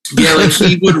go." Yeah, like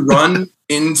he would run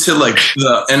into like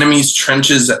the enemy's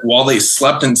trenches while they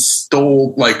slept and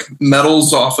stole like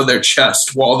medals off of their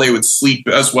chest while they would sleep,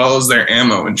 as well as their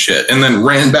ammo and shit, and then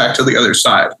ran back to the other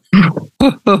side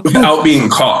without being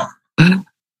caught.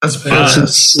 That's bad. That's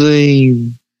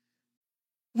insane.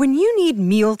 When you need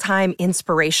mealtime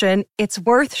inspiration, it's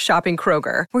worth shopping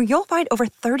Kroger, where you'll find over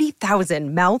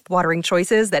 30,000 mouth-watering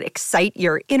choices that excite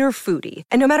your inner foodie.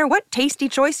 And no matter what tasty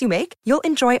choice you make, you'll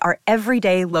enjoy our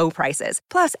everyday low prices,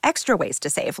 plus extra ways to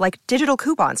save, like digital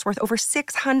coupons worth over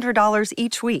 $600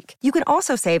 each week. You can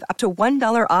also save up to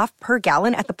 $1 off per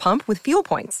gallon at the pump with fuel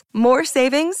points. More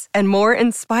savings and more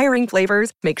inspiring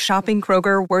flavors make shopping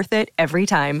Kroger worth it every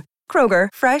time. Kroger,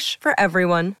 fresh for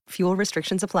everyone. Fuel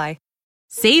restrictions apply.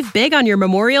 Save big on your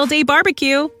Memorial Day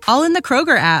barbecue, all in the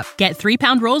Kroger app. Get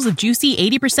 3-pound rolls of juicy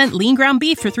 80% lean ground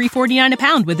beef for $3.49 a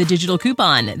pound with a digital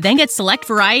coupon. Then get select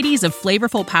varieties of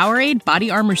flavorful Powerade, Body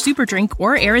Armor Super Drink,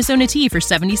 or Arizona tea for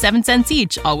 77 cents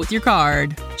each, all with your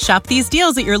card. Shop these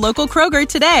deals at your local Kroger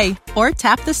today, or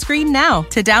tap the screen now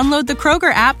to download the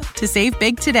Kroger app to save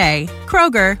big today.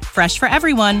 Kroger, fresh for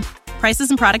everyone. Prices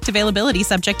and product availability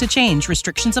subject to change.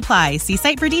 Restrictions apply. See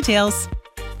site for details.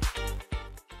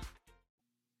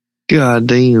 God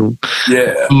damn.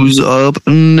 Yeah. Who's up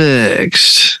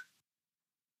next?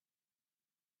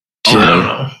 I don't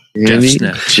know. Jeff's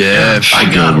next. Jeff.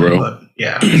 I got bro. him, but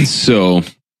yeah. So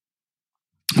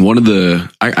one of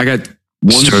the I got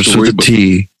one Starts story. with a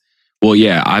T. Well,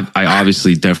 yeah, I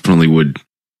obviously definitely would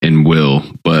and will,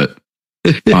 but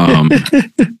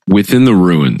Within the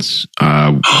Ruins.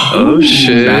 Oh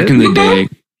shit! Back in the day,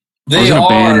 They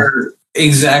are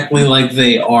exactly like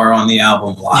they are on the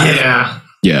album live.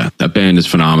 Yeah, that band is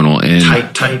phenomenal.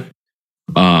 And tight.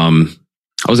 I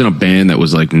was in a band that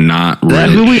was like not That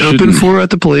really. who we opened for at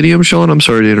the Palladium, Sean? I'm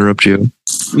sorry to interrupt you.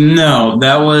 No,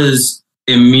 that was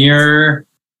Emir,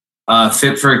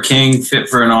 Fit for a King, Fit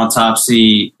for an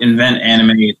Autopsy, Invent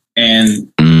Animate,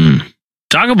 and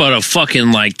talk about a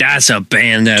fucking like that's a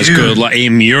band that's good. Like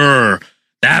Emir,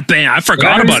 that band. I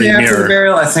forgot about After the Emir.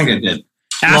 Burial, I think I did.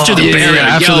 After the burial,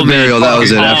 after the burial, that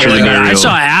was it. After the burial, I saw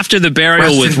After the Burial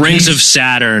Rest with in Rings peace. of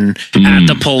Saturn at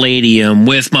the Palladium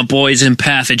with my boys in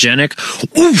Pathogenic.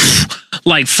 Oof,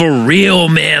 like for real,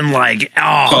 man. Like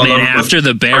man, After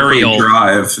the Burial,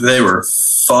 Drive, they were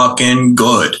fucking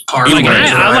good. Like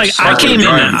I came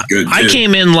in. I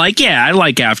came in like I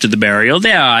like After the Burial.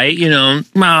 Yeah, I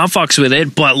fucks with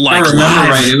it, but like I remember live,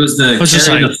 right, it was the just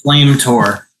Carry like- the Flame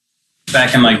tour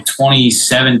back in like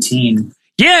 2017.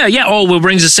 Yeah. Oh, with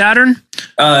Rings of Saturn.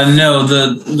 No,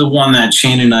 the one that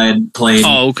Shane and I had played.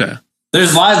 Oh, okay.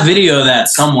 There's live video of that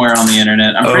somewhere on the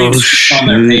internet. I'm pretty sure it's on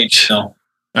their page still.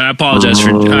 I apologize for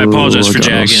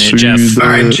jacking it, Jeff. All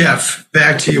right, Jeff,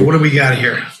 back to you. What do we got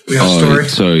here? We got a story?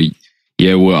 So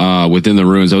yeah, Within the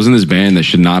Ruins. I was in this band that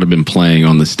should not have been playing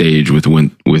on the stage with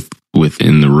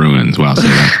Within the Ruins. Wow, say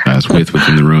that fast.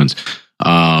 Within the Ruins.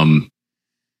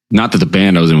 Not that the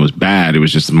band I was in was bad. It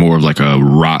was just more of like a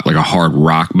hard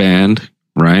rock band,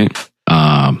 right?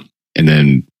 And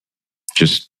then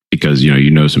just because you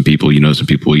know some people,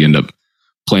 you end up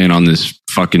playing on this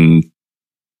fucking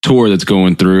tour that's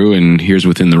going through, and here's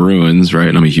Within the Ruins, right?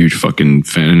 And I'm a huge fucking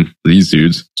fan of these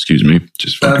dudes. Excuse me.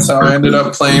 That's how I ended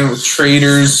up playing with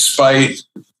Traders, Spite,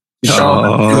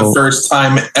 Sean for the first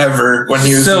time ever when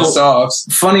he was in Softs.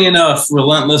 Funny enough,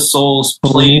 Relentless Souls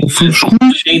played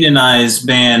Shane and I's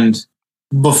band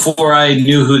before I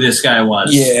knew who this guy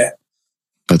was. Yeah.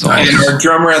 That's awesome. And our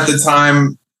drummer at the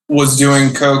time was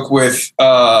doing coke with,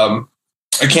 I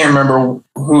can't remember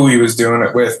who he was doing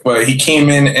it with, but he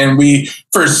came in and we,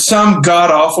 for some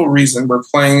god-awful reason, were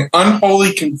playing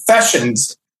Unholy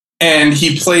Confessions, and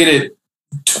he played it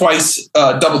twice,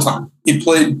 double time. He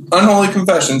played Unholy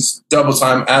Confessions double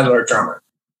time as our drummer.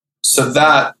 So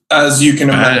that, as you can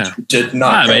imagine, did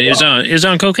not go well. He was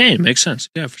on cocaine. Makes sense.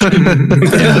 Yeah, for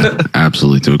sure. Yeah,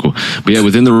 absolutely too cool. But yeah,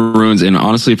 Within the Ruins, and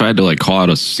honestly, if I had to like call out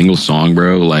a single song,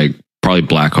 bro, like probably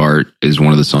Blackheart is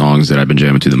one of the songs that I've been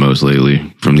jamming to the most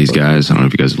lately from these guys. I don't know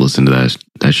if you guys have listened to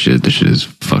that shit. This shit is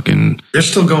fucking... They're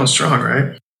still going strong,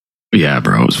 right? Yeah,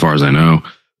 bro, as far as I know.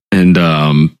 And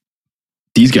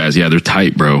these guys, yeah, they're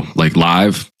tight, bro. Like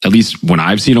live, at least when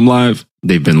I've seen them live,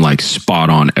 they've been like spot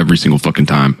on every single fucking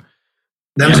time.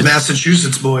 Them's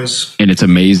Massachusetts boys. And it's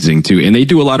amazing too. And they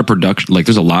do a lot of production. Like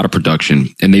there's a lot of production,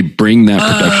 and they bring that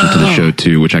production to the show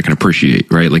too, which I can appreciate,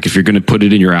 right? Like if you're going to put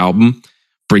it in your album,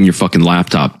 bring your fucking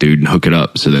laptop, dude, and hook it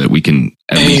up so that we can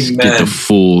at least get the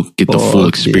full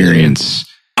experience.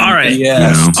 All right.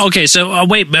 Yes. You know? Okay. So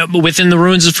wait, but Within the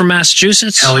Ruins is from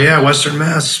Massachusetts? Hell yeah, Western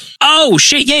Mass. Oh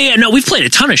shit. Yeah. No, we've played a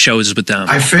ton of shows with them.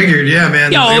 I figured, yeah,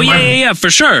 man. Yeah, for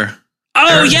sure.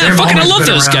 Oh yeah, they've fucking I always love been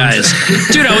those around. guys.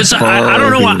 Dude,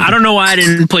 I don't know why I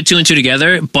didn't put two and two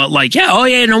together, but like,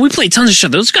 we played tons of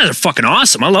shit. Those guys are fucking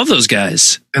awesome. I love those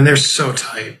guys. And they're so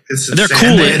tight. They're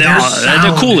cool.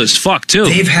 They're cool as fuck too.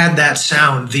 They've had that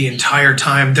sound the entire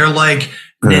time. They're like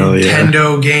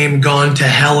Nintendo game gone to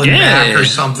hell and back or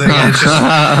something.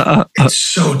 It's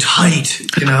so tight,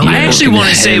 you know. I actually want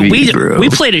to say we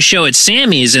played a show at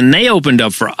Sammy's and they opened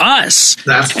up for us.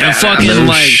 That's and fucking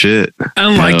like shit.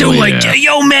 I'm like they were like,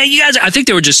 yo man, you guys. I think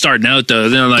they were just starting out though.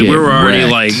 They're like we were already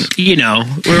like we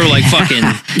were like fucking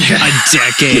a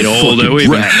decade older.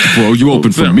 Bro, you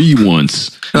opened for me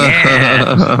once.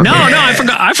 Yeah. No,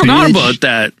 I forgot about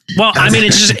that. Well, I mean,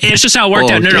 it's just how it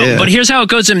worked out. No. But here's how it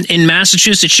goes in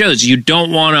Massachusetts shows. You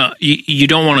don't want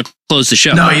to close the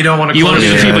show. No, you don't want to. You want to be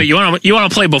the people. You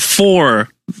want to play before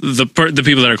the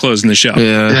people that are closing the show.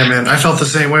 Yeah, man. I felt the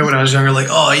same way when I was younger. Like,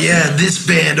 oh yeah, this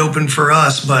band opened for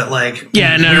us, but like,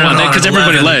 yeah, no, because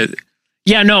everybody left.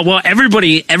 Yeah, no. Well,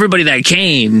 everybody that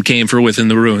came for Within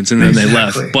the Ruins, and then they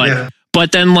left.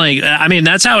 But then, like, I mean,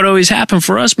 that's how it always happened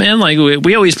for us, man. Like,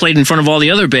 we always played in front of all the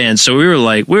other bands, so we were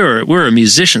like, we're a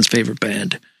musician's favorite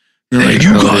band. And they're like,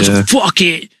 you guys, fuck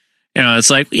it. You know, it's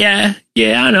like, yeah,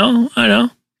 I know.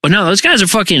 But no, those guys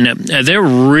are they're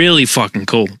really fucking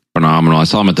cool. Phenomenal. I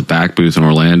saw them at the back booth in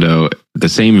Orlando, the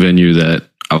same venue that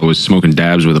I was smoking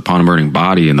dabs with Upon a Burning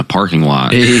Body in the parking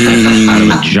lot. Out of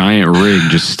a giant rig,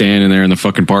 just standing there in the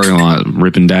fucking parking lot,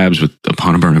 ripping dabs with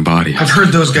Upon a Burning Body. I've heard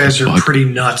those guys are pretty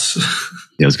nuts.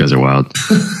 Yeah, those guys are wild.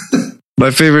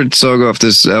 My favorite song off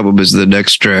this album is the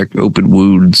next track, Open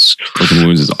Wounds. Open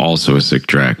Wounds is also a sick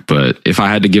track, but if I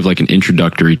had to give like an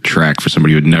introductory track for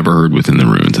somebody who had never heard Within the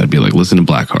Ruins, I'd be like, listen to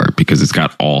Blackheart, because it's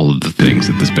got all of the things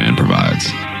that this band provides.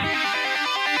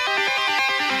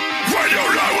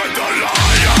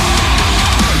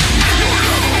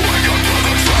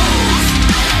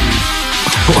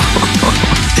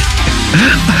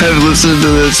 I haven't listened to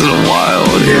this in a while.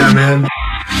 Yeah, man.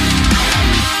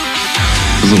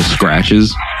 Those little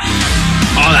scratches.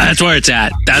 Oh, that's where it's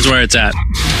at. That's where it's at.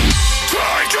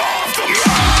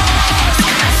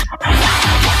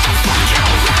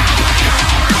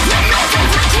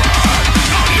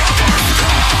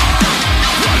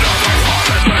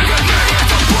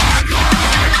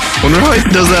 Wonder how he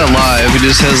does that live. He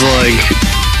just has like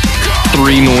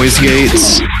 3 noise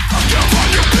gates.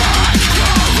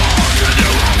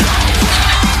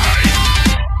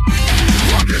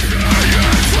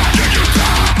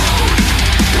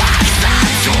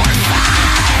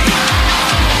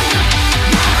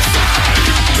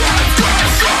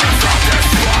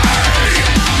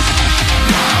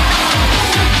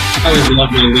 I always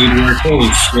love my lead work. Holy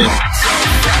shit.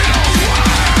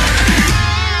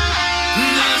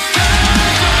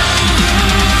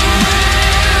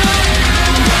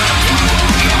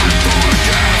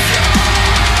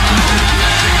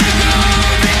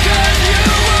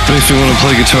 Makes me want to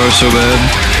play guitar so bad.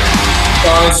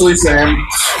 Honestly, Sam.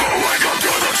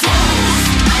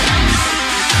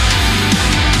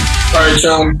 All right,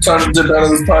 Sean, time to dip out of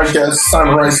this podcast. It's time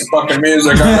to write some fucking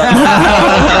music.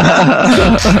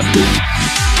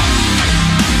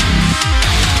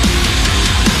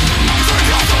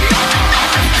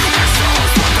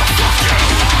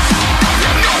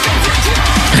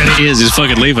 And he is. He's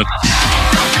fucking leaving.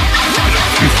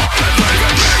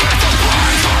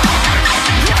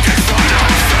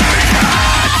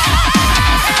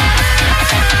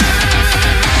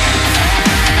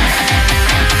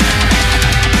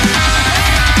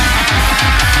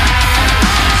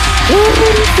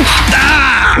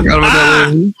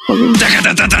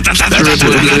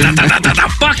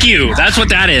 Fuck you. That's what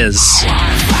that is.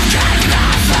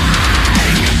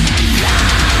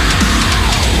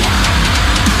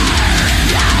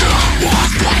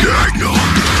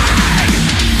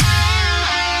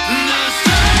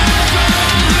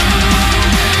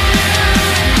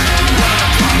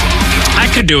 I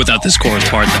could do without this chorus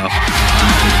part though.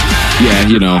 Yeah,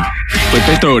 you know, but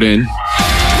they throw it in.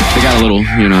 They got a little,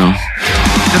 you know.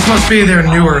 This must be their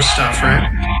newer stuff, right?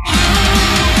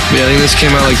 Yeah, I think this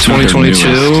came out like 2022.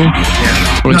 Yeah.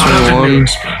 2021.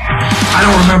 I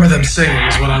don't remember them singing,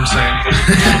 is what I'm saying.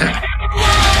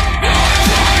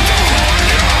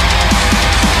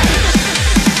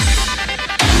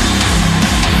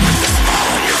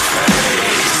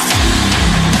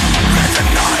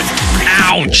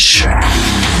 Ouch!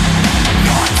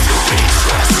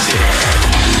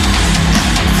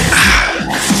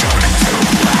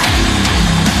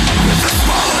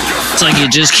 It's like you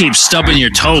just keep stubbing your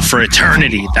toe for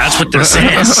eternity. That's what this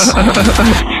is.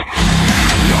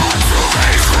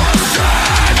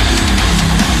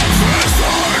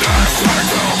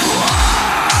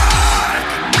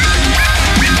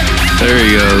 There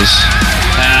he goes.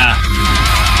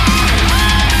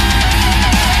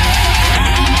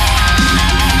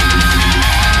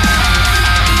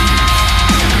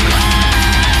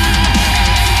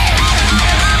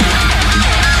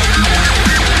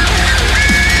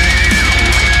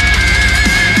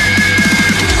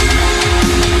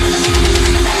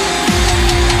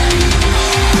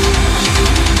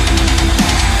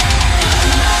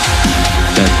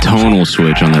 tonal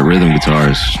switch on that rhythm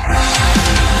guitars.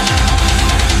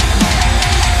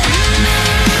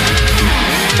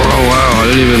 Oh wow,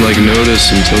 I didn't even like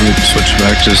notice until we switched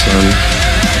back just then.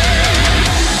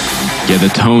 Yeah, the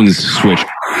tones switch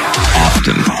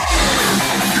often.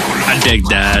 I dig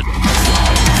that.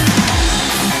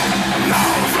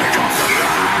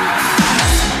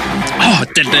 Oh,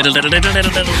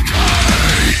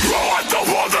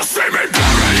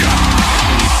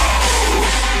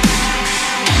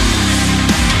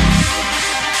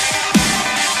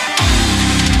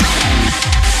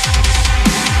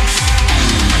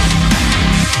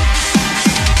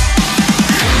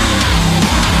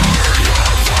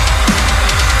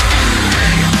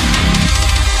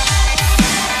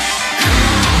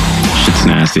 Shit's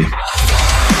nasty.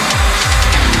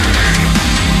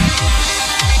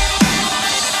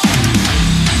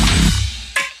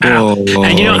 And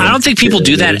I don't think people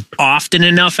do that often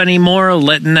enough anymore.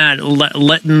 Letting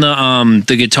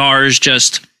the guitars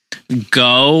just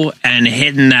go and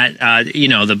hitting that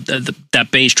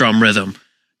that bass drum rhythm.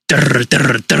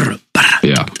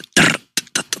 Yeah.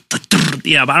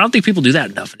 Yeah, but I don't think people do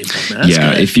that enough anymore, man. That's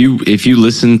Yeah, good. if you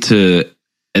listen to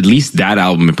at least that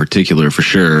album in particular, for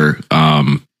sure,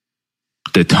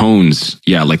 the tones,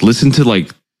 like listen to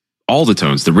like all the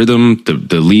tones, the rhythm,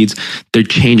 the leads, they're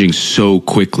changing so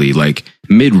quickly. Like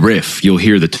mid riff, you'll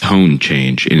hear the tone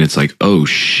change, and it's like, oh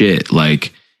shit!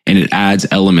 Like, and it adds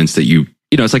elements that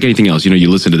it's like anything else. You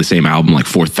listen to the same album like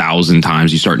 4,000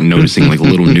 times, you start noticing like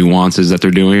little nuances that they're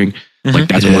doing. Like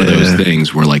that's one of those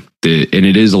things where like and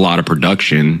it is a lot of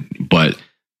production, but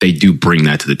they do bring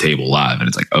that to the table live, and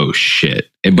it's like, oh shit!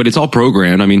 But it's all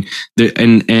programmed. I mean,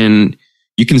 and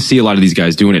you can see a lot of these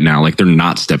guys doing it now. Like they're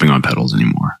not stepping on pedals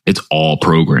anymore. It's all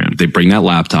programmed. They bring that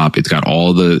laptop. It's got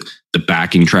all the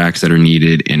backing tracks that are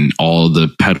needed and all the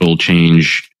pedal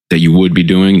change that you would be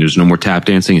doing. There's no more tap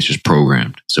dancing. It's just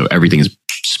programmed. So everything is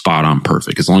spot on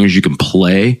perfect. As long as you can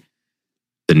play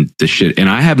the shit. And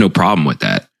I have no problem with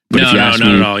that. But if you ask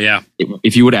me, yeah.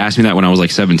 If you would have asked me that when I was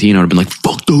like 17, I would have been like,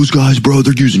 fuck those guys, bro.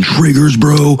 They're using triggers,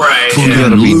 bro. Right. You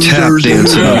gotta be tap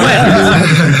dancing.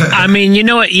 I mean, you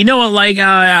know what? Like,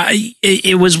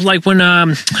 it was like when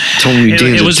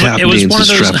it was tap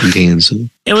dancing.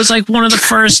 It was like one of the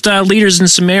first leaders in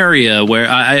Samaria, where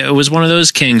it was one of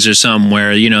those kings or some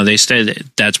where they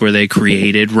said that's where they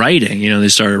created writing. They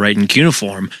started writing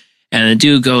cuneiform, and the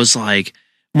dude goes like,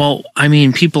 well, I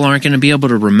mean, people aren't going to be able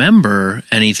to remember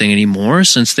anything anymore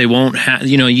since they won't have,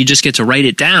 you just get to write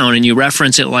it down and you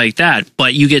reference it like that,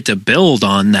 but you get to build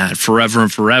on that forever and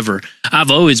forever.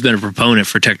 I've always been a proponent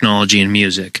for technology in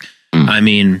music. I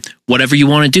mean, whatever you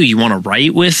want to do, you want to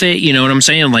write with it. You know what I'm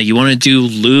saying? Like you want to do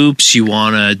loops, you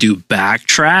want to do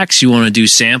backtracks, you want to do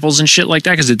samples and shit like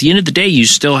that. Because at the end of the day, you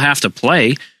still have to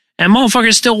play. And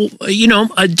motherfuckers still,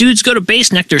 dudes go to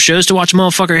Bass Nectar shows to watch a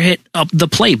motherfucker hit up the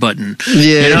play button. Yeah,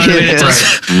 you know what I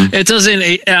mean? It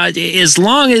doesn't. As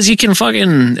long as you can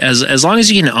fucking, as long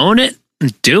as you can own it,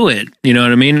 do it. You know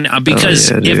what I mean?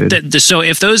 Because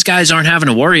if those guys aren't having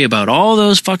to worry about all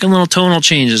those fucking little tonal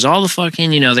changes, all the fucking,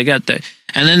 they got the,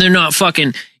 and then they're not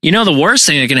fucking. The worst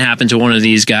thing that can happen to one of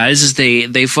these guys is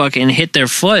they fucking hit their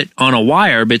foot on a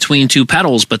wire between two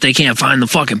pedals, but they can't find the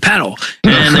fucking pedal.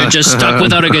 And they're just stuck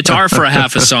without a guitar for a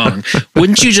half a song.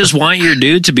 Wouldn't you just want your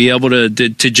dude to be able to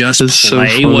just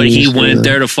play what he went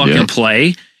there to fucking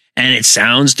play? And it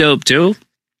sounds dope too.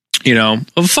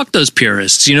 Fuck those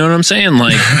purists. You know what I'm saying?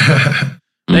 Like,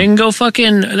 they can go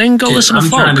listen to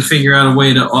folk. I'm trying to figure out a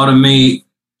way to automate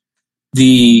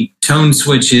the tone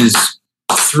switches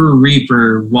through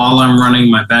Reaper while I'm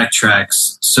running my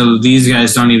backtracks, so these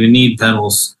guys don't even need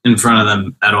pedals in front of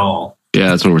them at all. Yeah,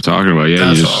 that's what we're talking about.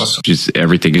 Yeah, that's awesome. Just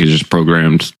everything is just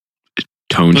programmed.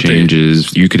 Tone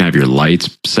changes. You can have your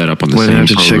lights set up on the same program.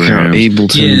 Check out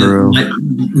Ableton, bro. Like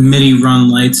MIDI run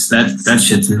lights. That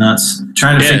shit's nuts.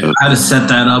 Trying to figure out how to set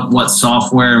that up, what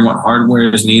software and what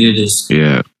hardware is needed is.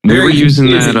 Yeah, we were using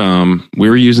that. We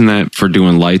were using that for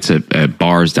doing lights at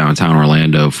bars downtown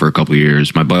Orlando for a couple of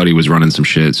years. My buddy was running some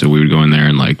shit, so we would go in there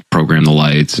and like program the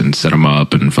lights and set them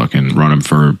up and fucking run them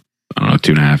for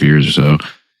 2.5 years or so. And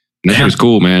that shit was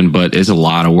cool, man. But it's a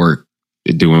lot of work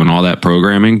doing all that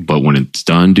programming, but when it's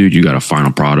done, dude, you got a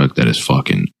final product that is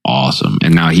fucking awesome.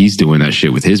 And now he's doing that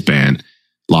shit with his band,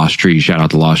 Lost Trees. Shout out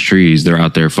to Lost Trees. They're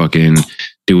out there fucking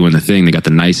doing the thing. They got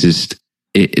the nicest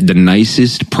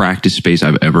practice space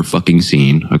I've ever fucking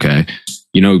seen. Okay.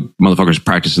 Motherfuckers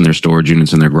practice in their storage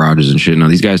units in their garages and shit. Now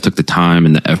these guys took the time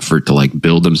and the effort to like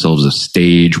build themselves a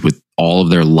stage with all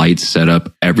of their lights set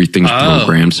up. Everything's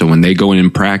programmed. So when they go in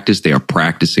and practice, they are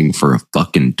practicing for a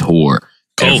fucking tour.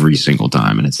 Every single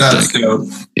time, and it's sick. Dope.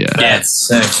 Yeah, it's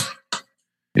sick.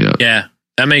 Yeah,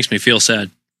 that makes me feel sad.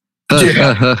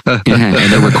 Yeah,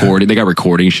 and they're recording. They got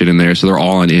recording shit in there, so they're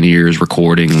all in ears,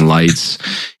 recording lights.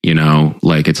 You know,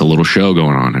 like it's a little show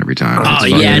going on every time. Oh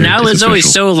yeah, and I was always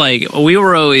so like, we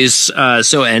were always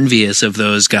so envious of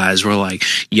those guys. We're like,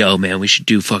 yo, man, we should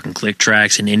do fucking click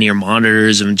tracks and in-ear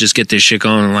monitors and just get this shit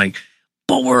going. And like,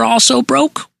 but we're also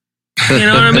broke. You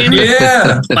know what I mean?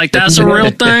 Yeah. Like that's a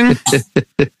real thing.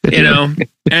 You know?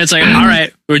 And it's like, all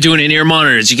right, we're doing in-ear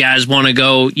monitors. You guys want to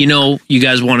go, you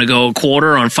guys want to go a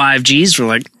quarter on 5Gs? We're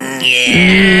like,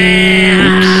 yeah,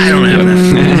 I don't have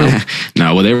that.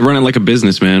 No, well, they're running like a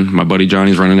business, man. My buddy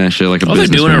Johnny's running that shit like a business.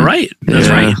 They're doing it right. That's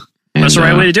right. That's the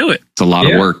right way to do it. It's a lot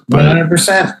of work.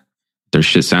 100%. Their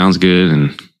shit sounds good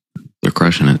and they're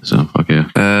crushing it. So fuck yeah.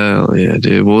 Oh yeah,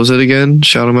 dude. What was it again?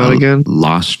 Shout them out again.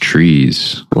 Lost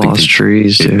Trees. Lost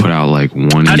Trees. They put out like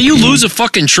one. How do you lose a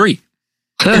fucking tree?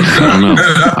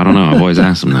 I don't know. I've always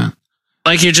asked them that.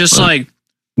 Like you're just like,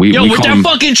 where'd that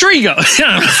fucking tree go?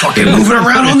 Fucking moving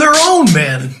around on their own,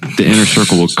 man. The inner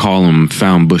circle will call them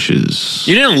found bushes.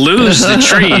 You didn't lose the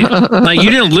tree. Like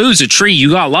you didn't lose a tree. You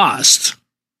got lost.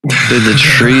 Dude, the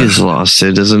tree is lost.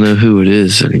 It doesn't know who it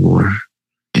is anymore.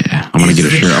 Yeah, I'm gonna get a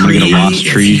shirt. I'm gonna get a Lost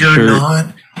Tree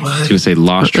shirt. It's gonna say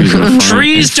Lost Trees on the front.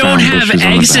 Trees don't have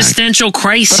existential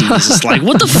crises. Like,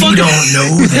 what the fuck? We don't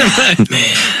know that,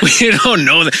 man. We don't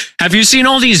know that. Have you seen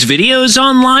all these videos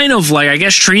online of like, I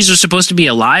guess trees are supposed to be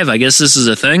alive. I guess this is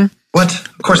a thing. What?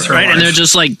 Of course they're right, alive. And they're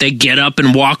just like, they get up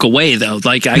and walk away though.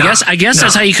 Like, I guess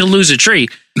that's how you can lose a tree.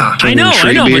 I know,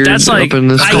 but that's like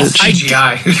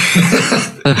CGI.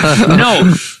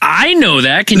 No, I know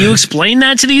that. Can you explain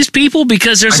that to these people?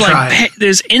 Because there's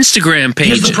there's Instagram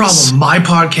pages. Here's the problem. My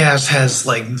podcast has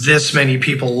like this many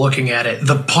people looking at it.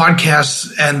 The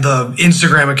podcasts and the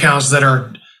Instagram accounts that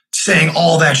are saying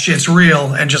all that shit's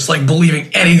real and just like believing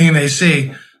anything they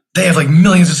see, they have like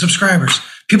millions of subscribers.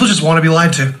 People just want to be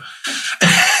lied to.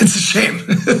 It's a shame.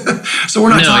 So we're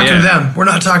not talking to them. We're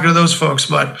not talking to those folks,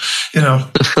 but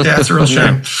it's a real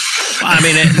shame. I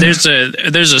mean,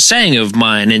 there's a saying of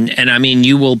mine, and I mean,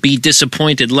 you will be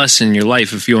disappointed less in your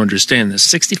life if you understand this.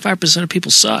 65% of people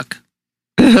suck.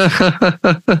 They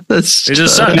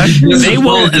just suck. They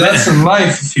will. That's in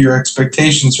life if your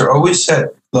expectations are always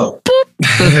set low.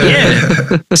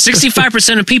 Yeah,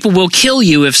 65% of people will kill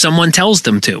you if someone tells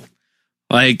them to.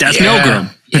 Like that's Milgram.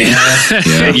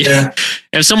 Yeah.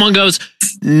 If someone goes,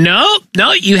 no,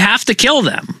 you have to kill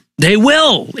them. They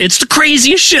will. It's the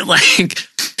craziest shit. Like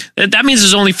that means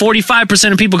there's only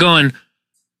 45% of people going,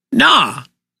 nah.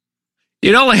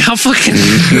 Like how fucking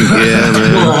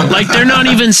man. Like they're not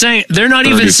even saying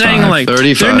like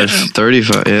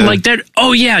 35 yeah. Like they're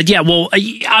well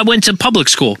I went to public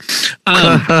school.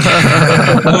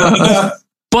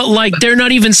 But like they're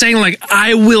not even saying like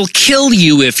I will kill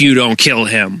you if you don't kill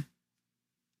him.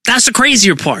 That's the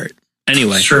crazier part.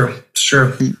 Anyway. It's true.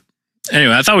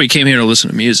 Anyway, I thought we came here to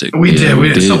listen to music. We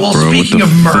did. So, speaking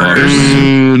of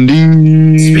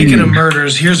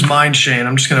murders, here's mine, Shane.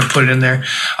 I'm just going to put it in there.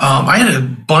 I had a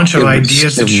bunch of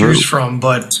ideas to choose from,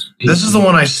 but this is the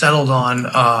one I settled on.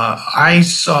 I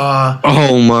saw...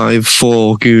 Oh, my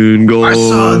fucking God, I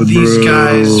saw these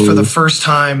guys for the first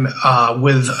time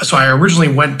So I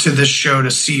originally went to this show to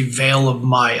see Veil of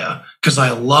Maya because I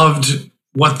loved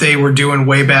what they were doing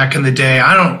way back in the day.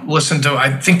 I don't listen to,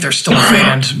 I think they're still a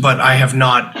band, but I have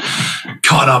not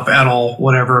caught up at all,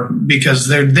 whatever, because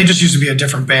they just used to be a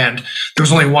different band. There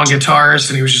was only one guitarist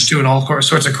and he was just doing all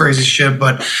sorts of crazy shit.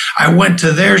 But I went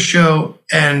to their show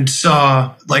and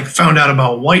found out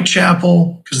about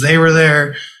Whitechapel because they were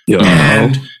there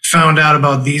and found out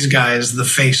about these guys, the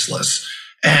Faceless.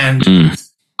 And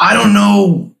I don't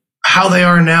know how they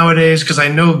are nowadays, because I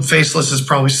know Faceless is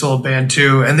probably still a band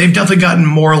too, and they've definitely gotten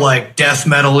more like death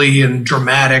metal-y and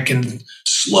dramatic and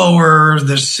slower.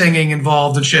 There's singing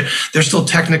involved and shit. They're still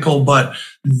technical, but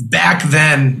back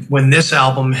then when this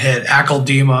album hit,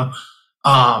 Akaldima,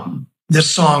 this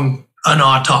song An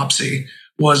Autopsy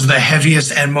was the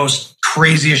heaviest and most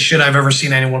craziest shit I've ever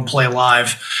seen anyone play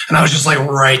live, and I was just like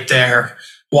right there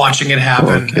watching it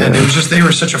happen. And it was just, they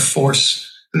were such a force,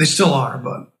 and they still are,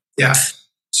 but yeah.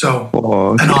 So,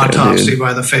 An Autopsy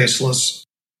by the Faceless.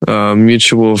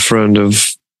 Mutual friend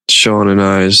of Sean and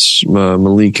I's,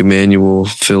 Malik Emanuel,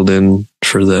 filled in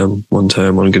for them one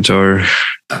time on guitar.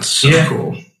 That's so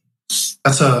cool.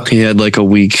 He had like a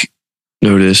week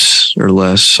notice or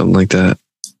less, something like that.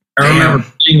 I remember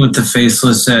playing with the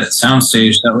Faceless at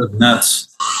Soundstage. That was nuts.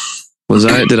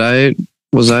 Did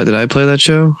I play that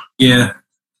show? Yeah.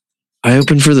 I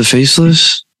opened for the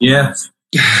Faceless? Yeah.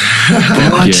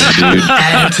 Add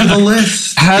to the list.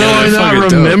 How do I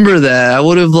not remember that? I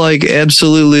would have like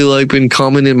absolutely like been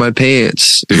coming in my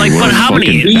pants. Dude, like, but how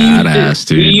many? Badass,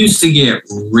 dude. We used to get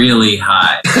really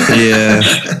high. Yeah.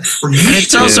 And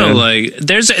it's also like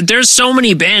there's so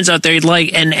many bands out there,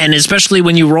 like, and especially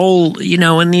when you roll,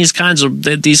 in these kinds of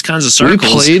circles. We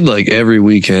played like every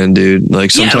weekend, dude.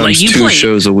 Like sometimes two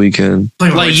shows a weekend.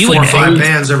 Playing like 4 or 5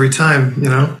 bands every time,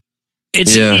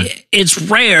 It's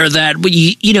rare that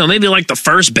maybe like the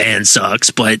first band sucks,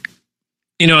 but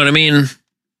you know what I mean?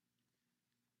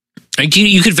 Like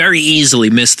you could very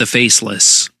easily miss the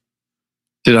Faceless.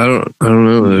 Dude, I don't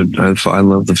know. Dude. I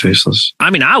love the Faceless. I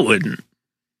mean, I wouldn't.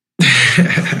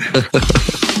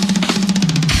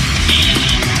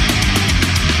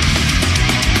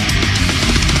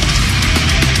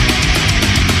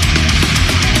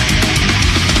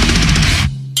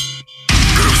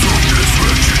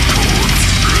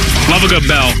 Love a good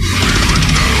bell.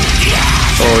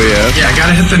 Oh yeah. Yeah, I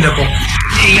gotta hit the nipple.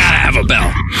 You gotta have a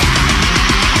bell.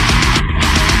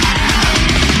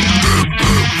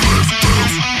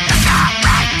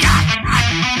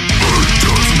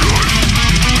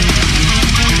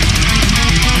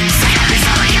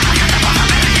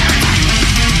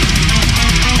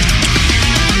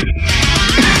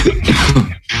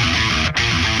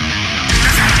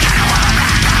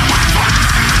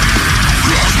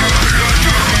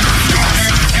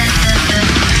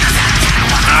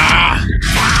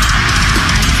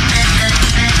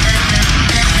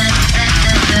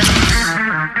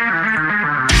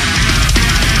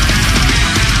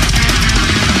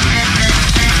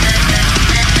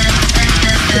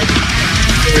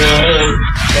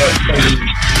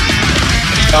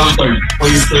 Sounds like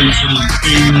PlayStation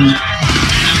 2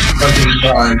 fucking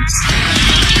times.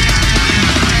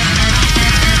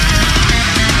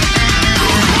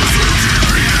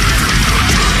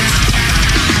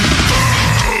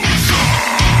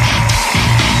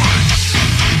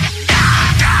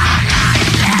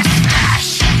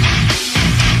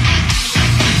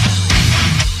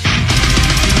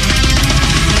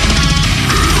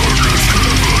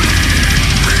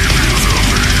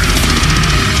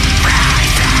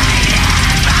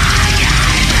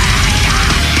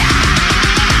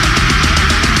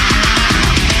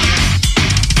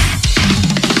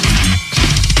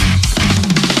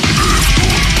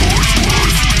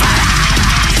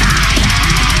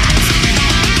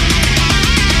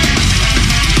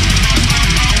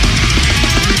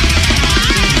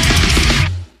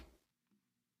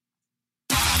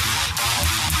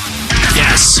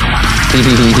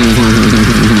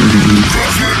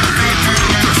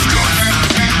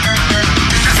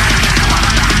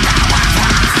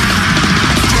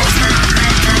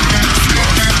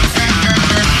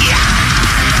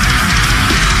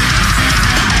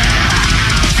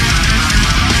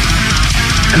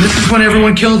 And this is when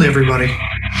everyone killed everybody.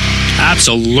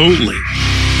 Absolutely.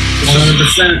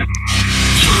 100%.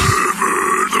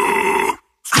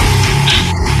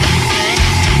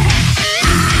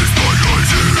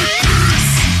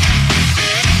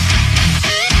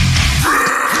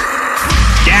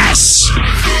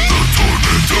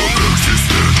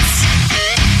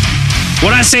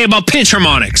 What I say about pinch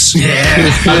harmonics? Yeah.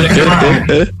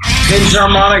 Pinch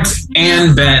harmonics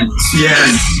and bends.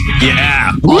 Yes.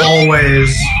 Yeah.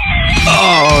 Always.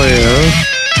 Oh, yeah.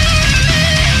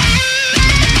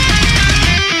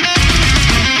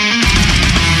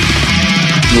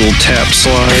 Little tap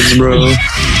slides, bro.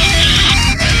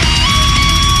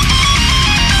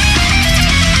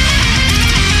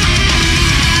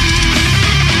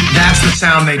 That's the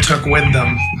sound they took with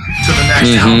them to the next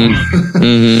album.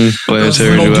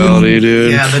 Planetary Duality,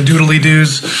 dude. Yeah, the doodly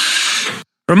doos.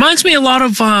 Reminds me a lot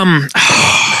of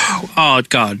oh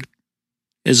God,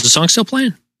 is the song still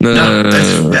playing?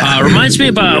 Reminds me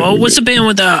about what's the band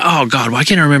with the oh God, why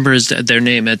can't I remember their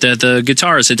name? The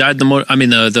guitarist that died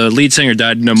the lead singer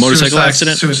died in a motorcycle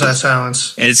accident. Suicide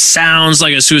Silence. It sounds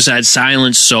like a Suicide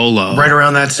Silence solo. Right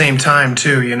around that same time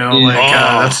too,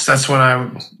 that's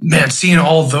when seeing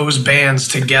all those bands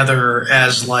together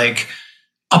as like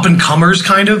up and comers,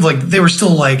 kind of like they were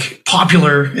still like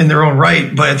popular in their own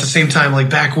right, but at the same time, like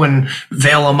back when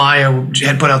Veil of Maya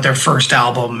had put out their first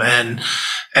album and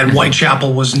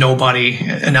Whitechapel was nobody,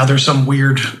 and now there's some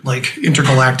weird like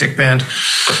intergalactic band,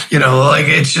 like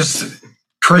it's just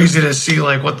crazy to see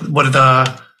like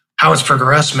how it's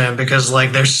progressed, man, because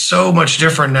like they're so much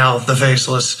different now, the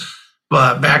Faceless.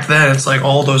 But back then it's like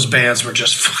all those bands were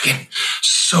just fucking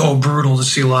so brutal to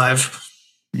see live.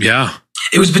 Yeah.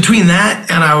 It was between that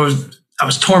and I I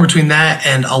was torn between that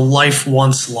and A Life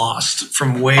Once Lost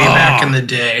from way back in the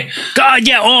day. God,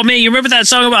 yeah. Oh, man, you remember that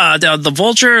song about the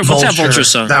Vulture? What's that Vulture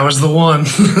song? That was the one.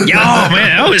 Yeah, oh,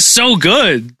 man, that was so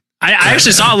good. I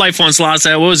actually saw Life Once Lost.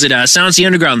 What was it? Sounds the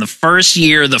Underground. The first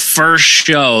year, the first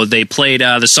show, they played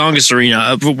the Songus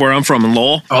Arena where I'm from in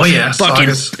Lowell. Oh, yeah.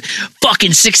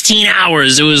 Fucking 16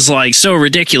 hours. It was like so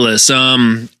ridiculous.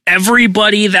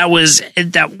 Everybody that was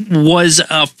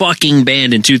a fucking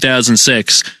band in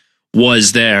 2006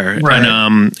 was there. Right.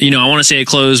 And, I want to say it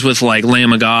closed with like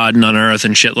Lamb of God and Unearth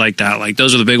and shit like that. Like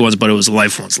those are the big ones, but it was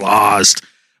Life Once Lost.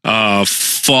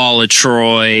 Fall of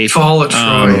Troy.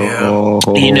 Yeah.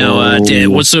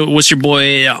 What's your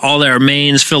boy? All their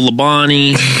mains, Phil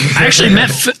Labonte. I actually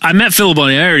met Phil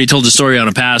Labonte. I already told the story on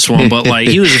a past one, but like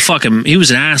he was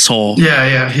an asshole.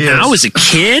 Yeah, he is. And I was a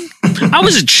kid. I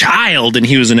was a child, and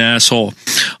he was an asshole.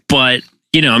 But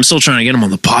I'm still trying to get him on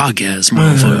the podcast,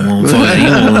 motherfucker. He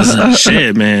won't listen.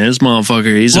 Shit, man, this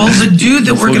motherfucker. The dude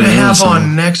that we're gonna have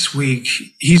on next week,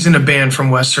 he's in a band from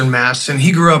Western Mass, and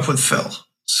he grew up with Phil.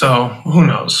 So who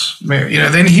knows? Maybe,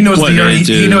 then he knows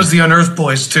he knows the Unearthed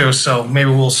boys too. So maybe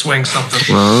we'll swing something.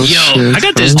 I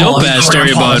got this dope ass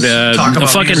story about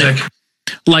fucking music.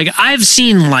 Like I've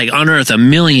seen like Unearthed a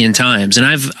million times, and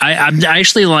I'm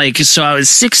actually like, so I was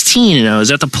 16 and I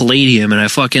was at the Palladium, and I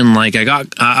fucking like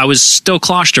I was still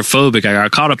claustrophobic. I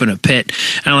got caught up in a pit,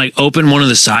 and I like opened one of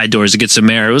the side doors to get some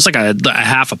air. It was like a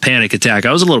half a panic attack.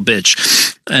 I was a little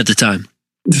bitch at the time.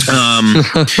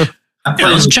 I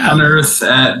played Unearthed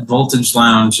at Voltage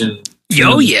Lounge and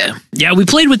we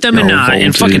played with them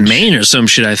in fucking Maine or some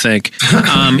shit, I think.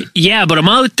 But I'm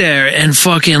out there and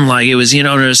fucking like it was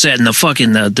on a set, and the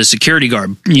fucking the security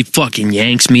guard, he fucking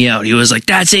yanks me out. He was like,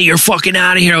 "That's it, you're fucking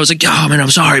out of here." I was like, "Oh man,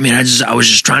 I'm sorry, man. I was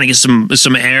just trying to get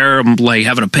some air. I'm like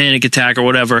having a panic attack or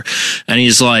whatever." And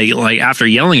he's like after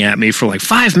yelling at me for like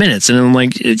 5 minutes, and I'm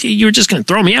like, "You're just gonna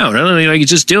throw me out? I don't think I could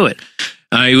just do it."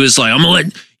 He was like,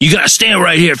 "You gotta stand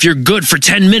right here. If you're good for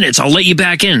 10 minutes, I'll let you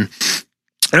back in."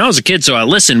 And I was a kid, so I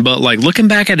listened, but like looking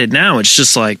back at it now, it's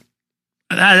just like,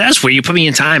 that's where you put me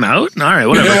in timeout? All right,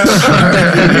 whatever.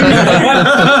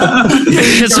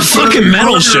 It's a fucking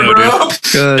metal show,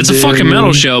 dude. It's a fucking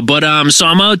metal show. But so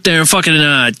I'm out there and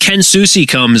fucking Ken Susi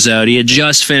comes out. He had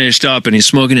just finished up and he's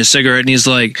smoking his cigarette and he's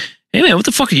like, "Hey man, what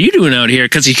the fuck are you doing out here?"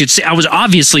 Because he could see I was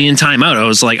obviously in timeout. I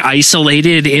was like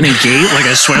isolated in a gate, like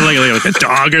I swear, like a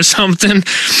dog or something.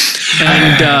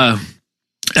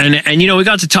 And we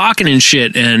got to talking and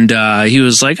shit, and he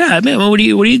was like, man, what do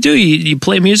you do? You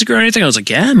play music or anything?" I was like,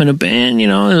 "Yeah, I'm in a band." It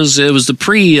was the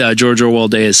pre George Orwell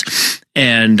days,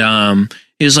 and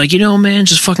he was like, "Man,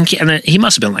 just fucking keep," and he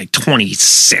must have been like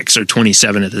 26 or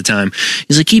 27 at the time.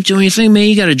 He's like, "Keep doing your thing, man.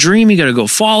 You got a dream. You got to go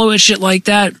follow it," shit like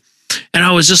that. And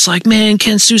I was just like, "Man,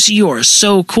 Ken Susi, you are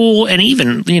so cool." And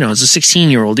even, as a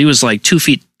 16-year-old, he was like 2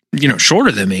 feet,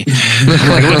 shorter than me,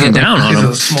 like looking down on him.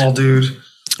 He's a small dude.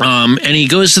 And he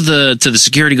goes to the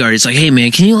security guard. He's like, "Hey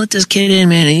man, can you let this kid in,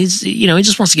 man? He's, he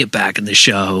just wants to get back in the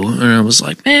show." And I was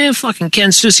like, "Man, fucking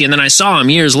Ken Susi." And then I saw him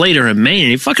years later in Maine,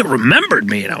 and he fucking remembered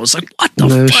me. And I was like, "What the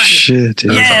fuck?" Shit,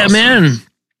 dude. Yeah, awesome. Man.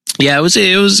 Yeah, I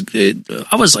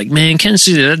was like, "Man, Ken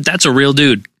Susi, that's a real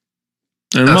dude."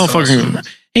 And motherfucking, awesome.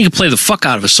 He can play the fuck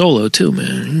out of a solo too, man.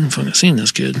 You haven't fucking seen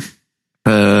this kid.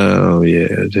 Oh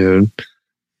yeah, dude.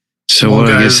 So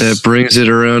I guess that brings it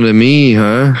around to me,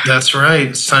 huh? That's right.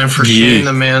 It's time for Shane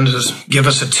the man to give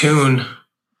us a tune.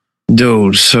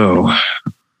 Dude, so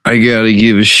I gotta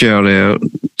give a shout out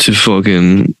to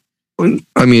fucking,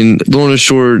 Lorna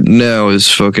Shore now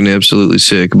is fucking absolutely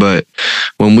sick, but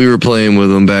when we were playing with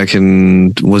them back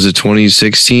in, was it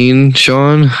 2016,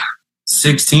 Sean?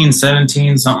 16,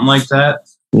 17, something like that.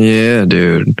 Yeah,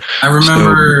 dude. I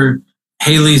remember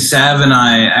Haley Sav and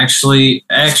I actually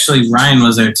Ryan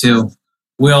was there too.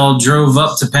 We all drove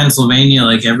up to Pennsylvania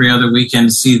like every other weekend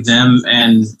to see them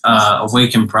and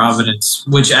Awaken Providence,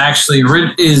 which actually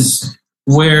is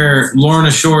where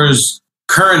Lorna Shore's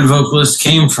current vocalist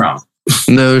came from.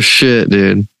 No shit,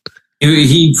 dude.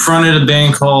 He fronted a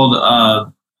band called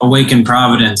Awaken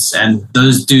Providence, and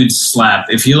those dudes slap.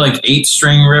 If you like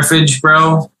 8-string riffage,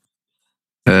 bro.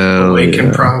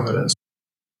 Awaken Providence.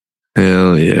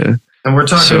 Hell yeah. And we're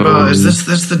talking about, is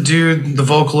this the dude, the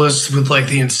vocalist with like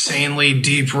the insanely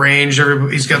deep range?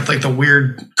 He's got like the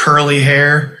weird curly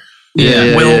hair.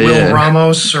 Yeah. Will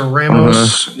Ramos or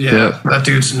Ramos. Uh-huh. Yeah, that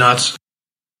dude's nuts.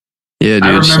 Yeah, dude.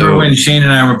 I remember when Shane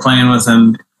and I were playing with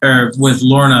him, or with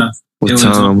Lorna, it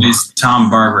was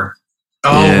Tom Barber.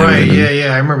 Oh, yeah, right. Man.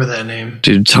 Yeah. I remember that name.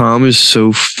 Dude, Tom is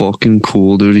so fucking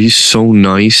cool, dude. He's so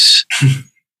nice.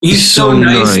 He's so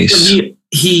nice.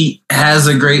 he has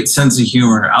a great sense of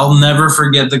humor. I'll never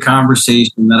forget the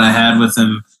conversation that I had with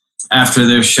him after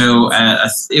their show.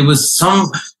 It was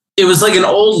like an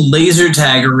old laser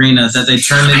tag arena that they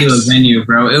turned into a venue,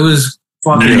 bro. It was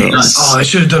fucking nuts. Oh, I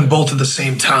should have done both at the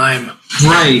same time.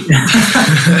 Right.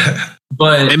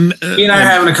 But he and I were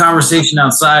having a conversation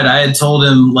outside. I had told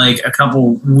him like a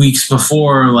couple weeks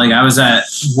before, like I was at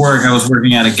work. I was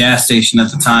working at a gas station at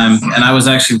the time, and I was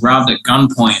actually robbed at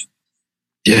gunpoint.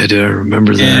 Yeah, dude, I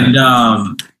remember that. And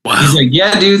he's like,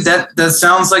 "Yeah, dude, that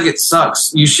sounds like it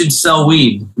sucks. You should sell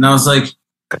weed." And I was like,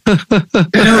 and he's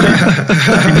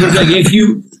like,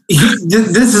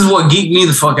 this is what geeked me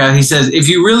the fuck out. He says, "If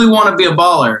you really want to be a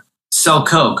baller, sell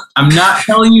coke. I'm not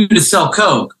telling you to sell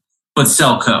coke, but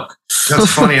sell coke."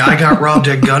 That's funny. I got robbed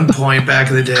at gunpoint back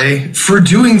in the day for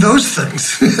doing those things.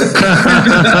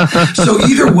 So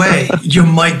either way, you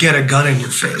might get a gun in your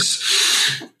face.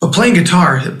 But playing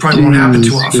guitar, it probably won't happen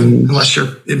too often unless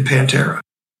you're in Pantera.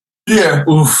 Yeah.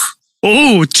 Oof.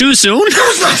 Oh, too soon?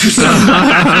 It's not too soon.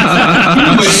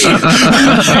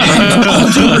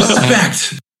 All due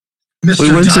respect,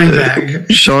 Mr. Dimebag.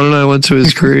 Sean and I went to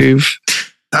his grave.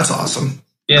 That's awesome.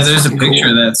 Yeah, there's a picture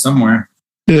of that somewhere.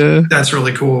 Yeah. That's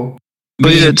really cool.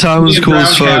 But yeah, Tom was cool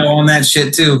as fuck. On that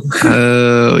shit too.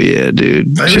 Oh yeah,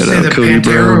 dude. I would say that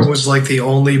Pantera was like the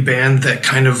only band that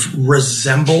kind of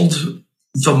resembled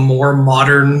the more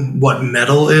modern what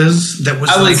metal is. That was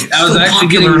I was actually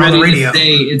getting ready to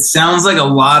say it sounds like a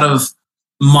lot of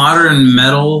modern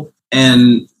metal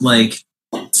and like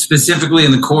specifically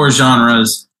in the core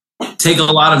genres take a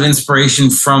lot of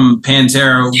inspiration from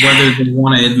Pantera, whether they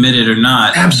want to admit it or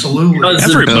not. Absolutely.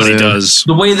 Everybody does.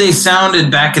 The way they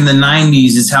sounded back in the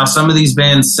 90s is how some of these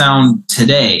bands sound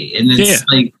today. And it's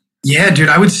like, yeah, dude,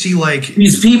 I would see like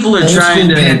these people are trying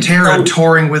to Pantera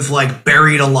touring with like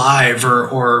Buried Alive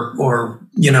or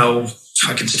you know,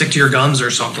 fucking Stick to Your Guns or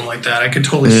something like that. I could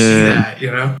totally see that, you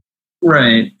know?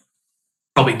 Right.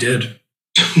 Probably did.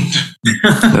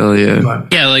 Hell yeah.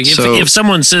 Yeah, like if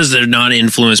someone says they're not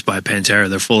influenced by Pantera,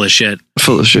 they're full of shit.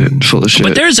 Full of shit.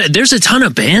 But there's a ton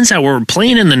of bands that were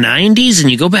playing in the 90s,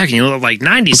 and you go back and you look like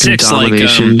 96, like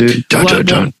dude.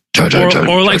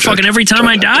 Or like fucking Every Time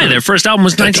I Die. Their first album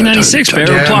was 1996,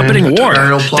 Burial Plot Bidding War.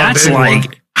 That's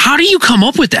like, how do you come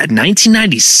up with that?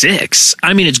 1996.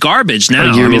 I mean, it's garbage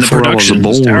now. I mean, the production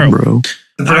is terrible. Bro.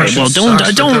 All right, well,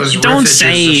 don't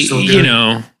say, you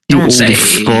know. Don't say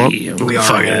we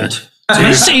are old. Did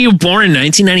you say you were born in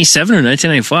 1997 or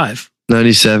 1995?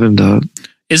 97, dog.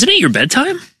 Isn't it your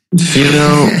bedtime? You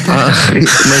know,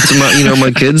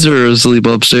 my kids are asleep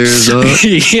upstairs.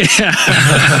 Yeah.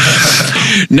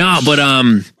 No, but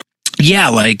yeah,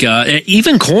 like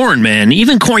even Korn, man.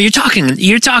 Even Korn. You're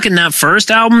talking that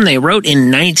first album they wrote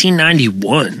in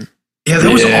 1991. Yeah,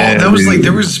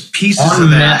 there was pieces of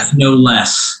that. No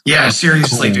less. Yeah,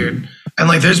 seriously, dude. And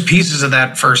like, there's pieces of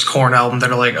that first Korn album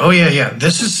that are like, oh yeah,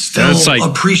 this is still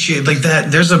appreciated. Like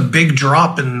that, there's a big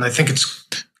drop in, I think it's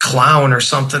Clown or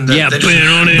something. It's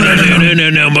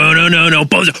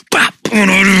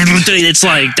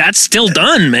like, that's still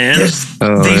done, man.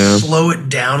 They slow it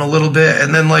down a little bit,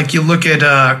 and then like you look at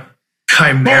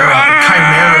Chimera.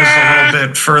 Chimera's a little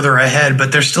bit further ahead,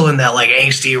 but they're still in that like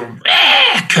angsty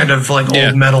kind of like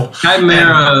old metal.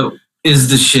 Chimera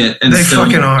is the shit. And they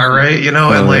fucking are, right? You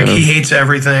know, and like he hates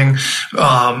everything.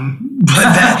 But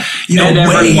that, you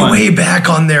know, way back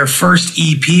on their first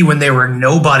EP when they were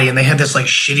nobody and they had this like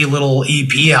shitty little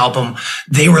EP album,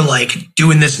 they were like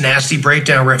doing this nasty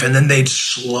breakdown riff and then they'd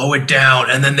slow it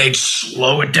down and then they'd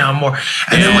slow it down more.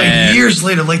 And then like years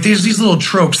later, like there's these little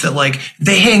tropes that like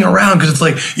they hang around because it's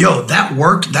like, yo, that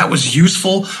worked. That was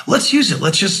useful. Let's use it.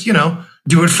 Let's just, you know,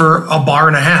 do it for a bar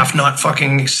and a half, not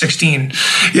fucking 16,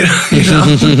 you know?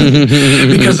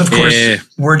 Because of course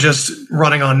we're just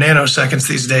running on nanoseconds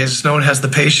these days. No one has the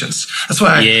patience. That's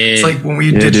why it's like when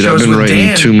we did shows with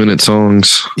Dan, 2-minute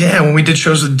songs. Yeah. When we did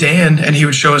shows with Dan and he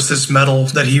would show us this metal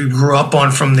that he grew up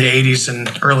on from the 80s and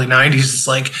early 90s. It's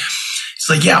like,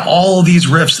 yeah, all these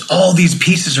riffs, all these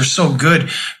pieces are so good.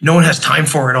 No one has time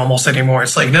for it almost anymore.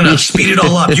 It's like, no, speed it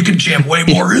all up. You can jam way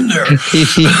more in there.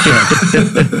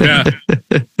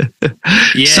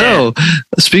 Yeah. So,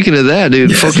 speaking of that,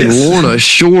 dude, Lorna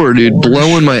Shore, dude,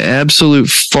 blowing my absolute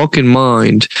fucking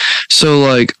mind. So,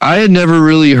 like, I had never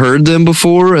really heard them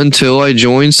before until I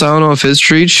joined Silent Off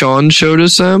History. Sean showed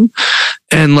us them.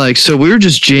 And, like, so we were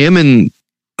just jamming.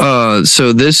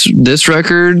 So this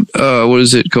record, what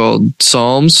is it called?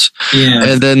 Psalms. Yeah.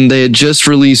 And then they had just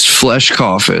released Flesh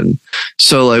Coffin.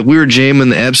 So like we were jamming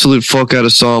the absolute fuck out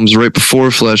of Psalms right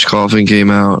before Flesh Coffin came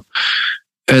out.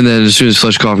 And then as soon as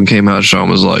Flesh Coffin came out,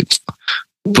 Sean was like,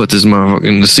 put this motherfucker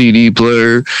in the CD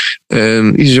player.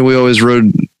 And we always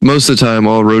rode, most of the time,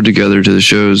 all rode together to the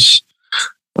shows.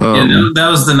 That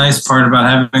was the nice part about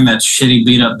having that shitty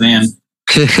beat up van.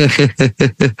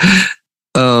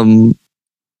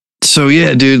 So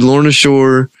yeah, dude, Lorna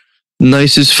Shore,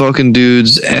 nicest fucking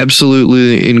dudes,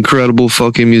 absolutely incredible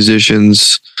fucking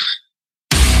musicians.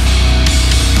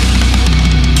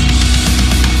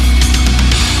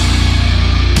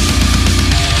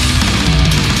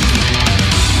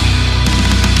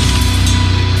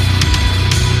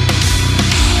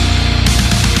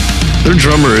 Their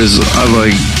drummer is, the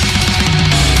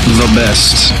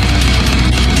best.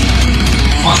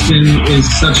 Austin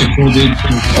is such a cool dude.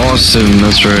 Austin,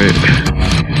 that's right.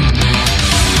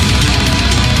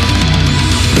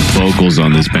 The vocals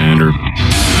on this band are...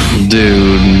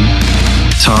 Dude.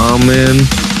 Tom, man.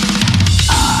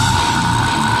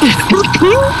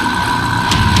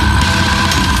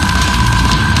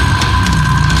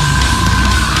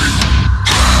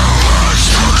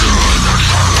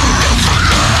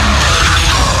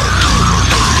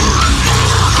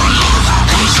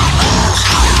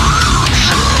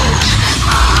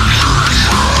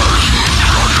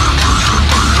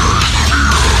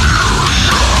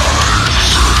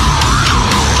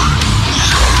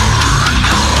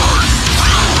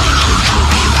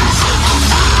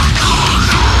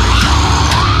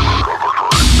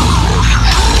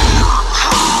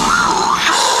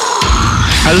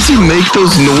 How does he make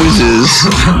those noises?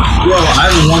 Bro,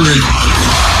 I've wondered.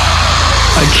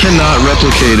 I cannot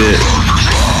replicate it.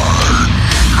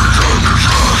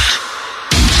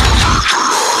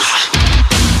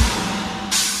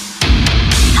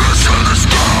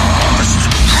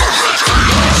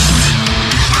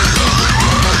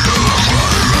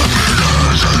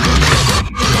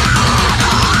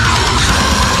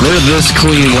 They're this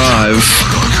clean live.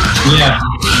 Yeah.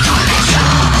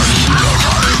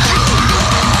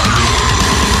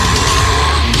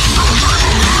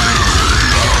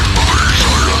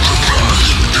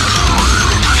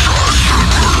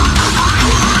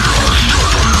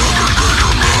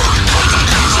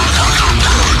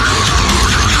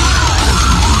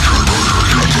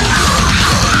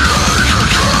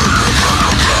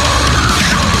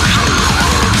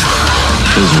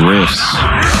 Those riffs.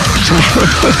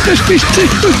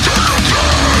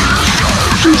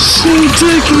 It's so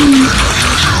tickly.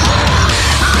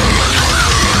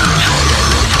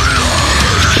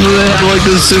 They have like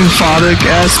the symphonic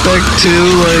aspect too,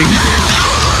 like.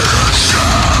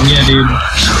 Yeah, dude.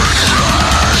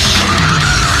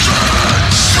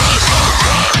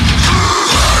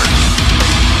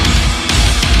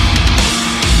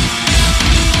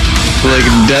 Like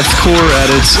deathcore at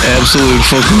its absolute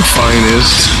fucking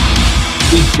finest.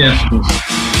 It's deathcore.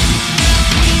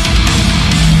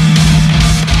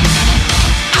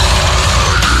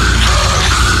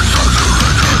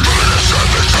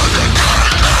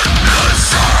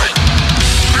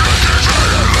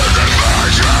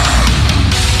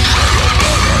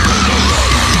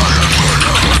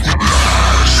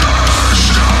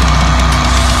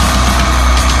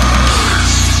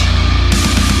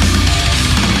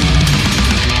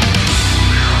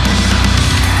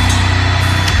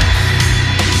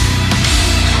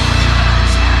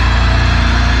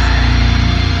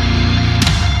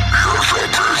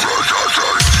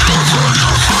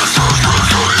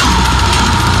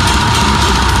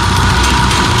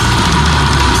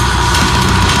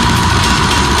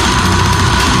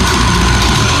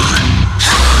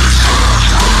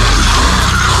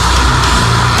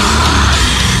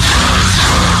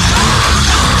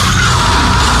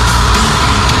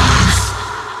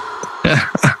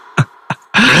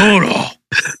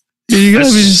 You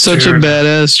gotta be such a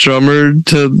badass drummer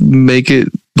to make it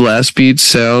blast beats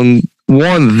sound,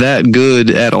 one, that good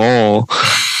at all,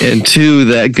 and two,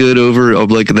 that good over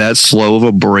like that slow of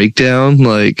a breakdown.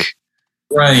 Like,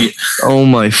 right. Oh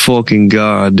my fucking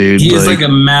god, dude. He is like a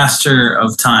master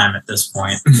of time at this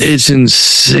point. It's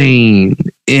insane.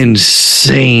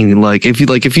 Like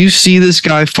if you see this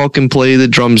guy fucking play the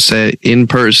drum set in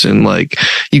person, like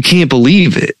you can't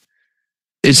believe it.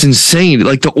 It's insane.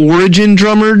 Like the Origin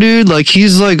drummer, dude, like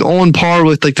he's like on par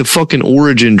with like the fucking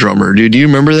Origin drummer, dude. Do you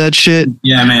remember that shit?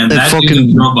 Yeah, man. That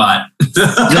fucking robot.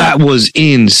 That was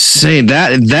insane.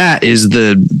 That is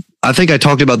I think I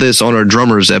talked about this on our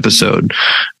drummers episode.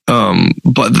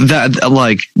 But that,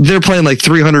 like, they're playing like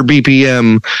 300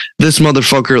 BPM. This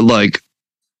motherfucker, like,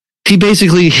 he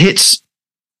basically hits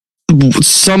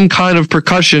some kind of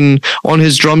percussion on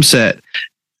his drum set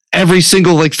every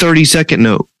single like 30-second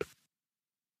note.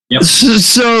 Yep.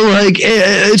 So like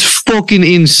it's fucking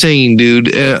insane,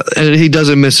 dude. And he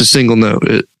doesn't miss a single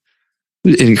note.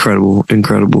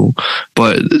 incredible.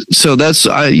 But so that's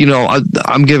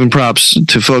I'm giving props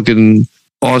to fucking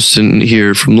Austin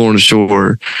here from Lorna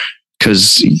Shore,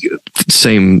 because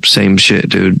same shit,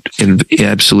 dude, and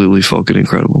absolutely fucking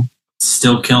incredible.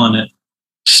 Still killing it,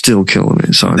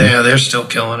 son. Yeah, they're still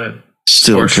killing it.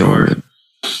 Still killing it.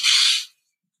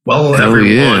 Well, Hell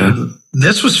everyone,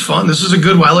 this was fun. This is a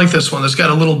good one. I like this one. This got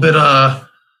a little bit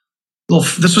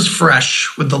this was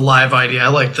fresh with the live idea. I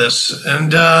like this.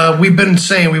 And we've been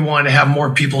saying we wanted to have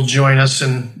more people join us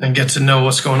and get to know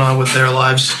what's going on with their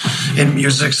lives in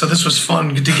music. So this was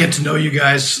fun to get to know you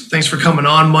guys. Thanks for coming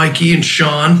on, Mikey and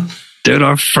Sean. Dude,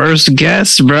 our first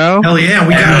guest, bro. Hell yeah.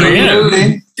 We got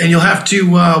and you'll have to,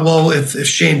 if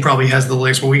Shane probably has the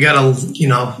links, but we got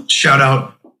to, shout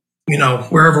out,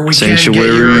 wherever we can get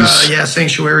your,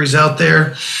 Sanctuaries out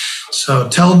there. So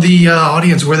tell the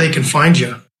audience where they can find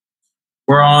you.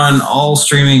 We're on all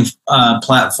streaming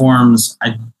platforms.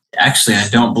 I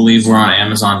don't believe we're on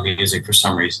Amazon Music for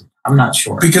some reason. I'm not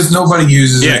sure. Because nobody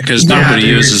uses it. Yeah, because nobody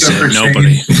uses it.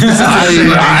 Nobody.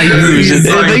 I use it.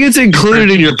 I think it's included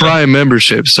in your Prime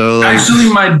membership. So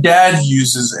actually, my dad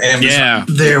uses Amazon. Yeah,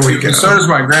 there we go. And so does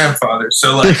my grandfather.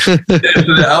 So if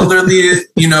the elderly,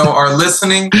 are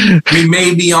listening, we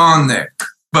may be on there.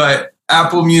 But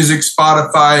Apple Music,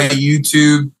 Spotify,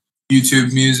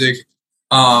 YouTube Music,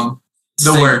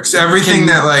 the works. Everything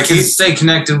that can stay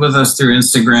connected with us through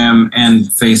Instagram and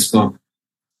Facebook.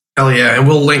 Hell yeah. And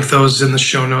we'll link those in the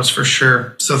show notes for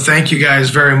sure. So thank you guys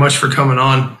very much for coming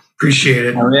on. Appreciate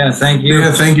it. Oh yeah. Thank you.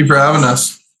 Yeah. Thank you for having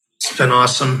us. It's been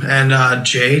awesome. And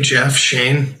Jay, Jeff,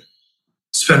 Shane,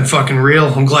 it's been fucking real.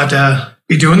 I'm glad to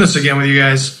be doing this again with you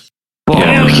guys.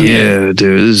 Yeah, dude.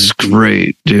 This is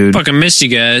great, dude. Fucking miss you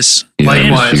guys.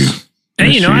 Likewise.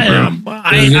 Hey, it was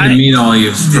good to meet all of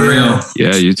you, for real.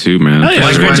 Yeah, you too, man. Oh, yeah,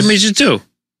 it's great to meet you too.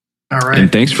 All right. And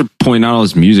thanks for pointing out all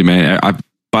this music, man.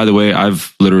 By the way,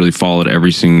 I've literally followed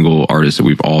every single artist that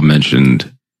we've all mentioned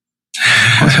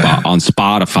on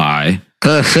Spotify.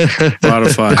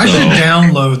 Spotify. I should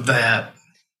download that.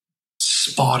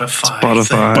 Spotify. What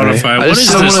I just is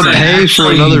don't this want to thing? pay for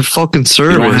another fucking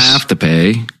service. You don't have to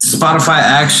pay. Spotify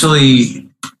actually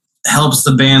helps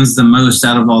the bands the most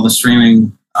out of all the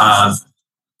streaming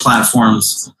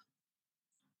platforms.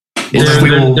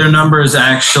 Their numbers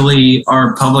actually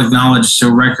are public knowledge, so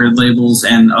record labels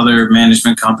and other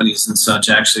management companies and such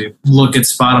actually look at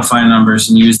Spotify numbers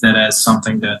and use that as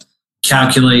something to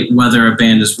calculate whether a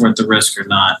band is worth the risk or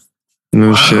not.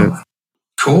 No shit.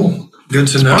 Cool. Good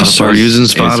to know. I'll start using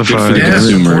Spotify. It's good for the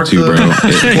consumer too, bro.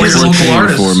 It's your worth local paying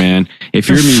artists. for, man. If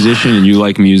you're a musician and you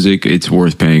like music, it's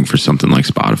worth paying for something like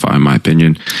Spotify, in my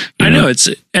opinion. I know it's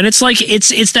like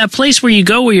it's that place where you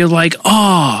go where you're like,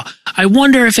 oh, I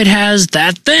wonder if it has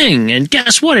that thing, and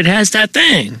guess what? It has that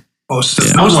thing. Most of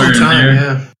the time,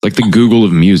 yeah. Like the Google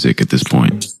of music at this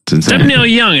point. It's insane. Except Neil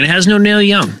Young, and it has no Neil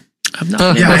Young. I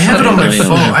have it on my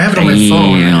phone. I have it on my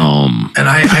phone. And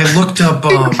I looked up.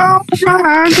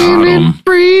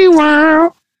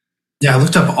 I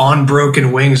looked up On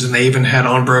Broken Wings, and they even had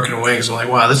On Broken Wings. I'm like,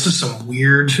 wow, this is some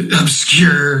weird,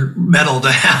 obscure metal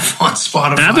to have on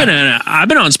Spotify. I've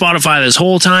been on Spotify this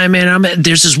whole time, man.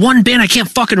 There's this one band I can't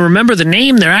fucking remember the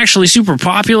name. They're actually super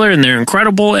popular and they're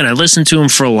incredible. And I listened to them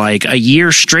for like a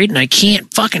year straight, and I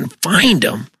can't fucking find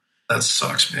them. That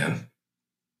sucks, man.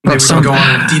 Maybe we can go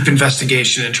on a deep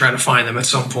investigation and try to find them at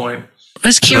some point. I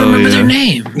just can't remember their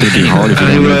name.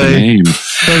 Anyway,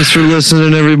 thanks for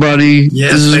listening, everybody.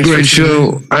 Yes, this is a great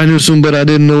show. I knew some, but I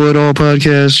didn't know it all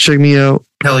podcast. Check me out.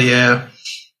 Hell yeah.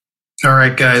 All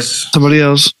right, guys. Somebody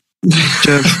else.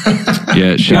 Jeff.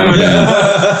 Yeah,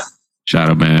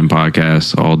 Shadow Man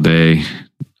podcast all day.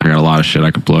 I got a lot of shit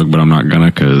I could plug, but I'm not gonna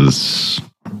because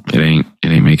it ain't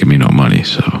making me no money.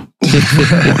 So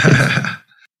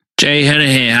Jay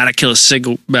Hennahan, How to Kill a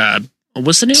Single.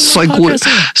 What's the name?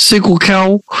 Sequel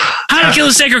cow. How to Kill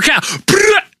a Sacred Cow.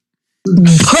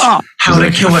 How to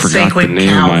Kill a Sacred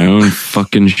Cow. My own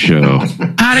fucking show.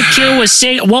 How to Kill a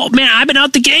Sacred. Well, man, I've been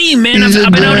out the game, man.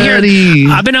 I've been out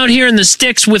here. I've been out here in the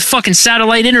sticks with fucking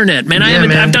satellite internet, man.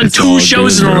 I've done 2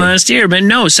 shows in the last year, man.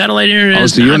 No, satellite internet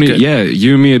is not good. Yeah,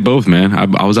 you and me both, man.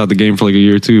 I was out the game for like a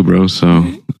year too, bro.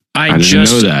 So I didn't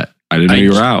know that. I didn't know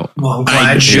you were out. Well, I'm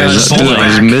glad I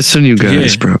was missing you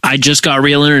guys, bro. I just got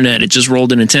real internet. It just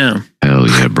rolled into town. Hell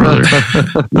yeah, brother.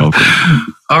 Welcome.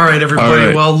 All right, everybody. All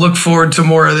right. Well, look forward to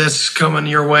more of this coming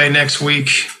your way next week.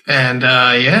 And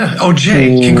yeah. Oh,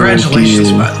 Jay, congratulations,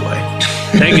 by the way.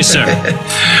 Thank you, sir.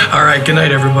 All right. Good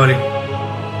night, everybody.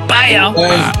 Bye, y'all.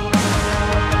 Bye.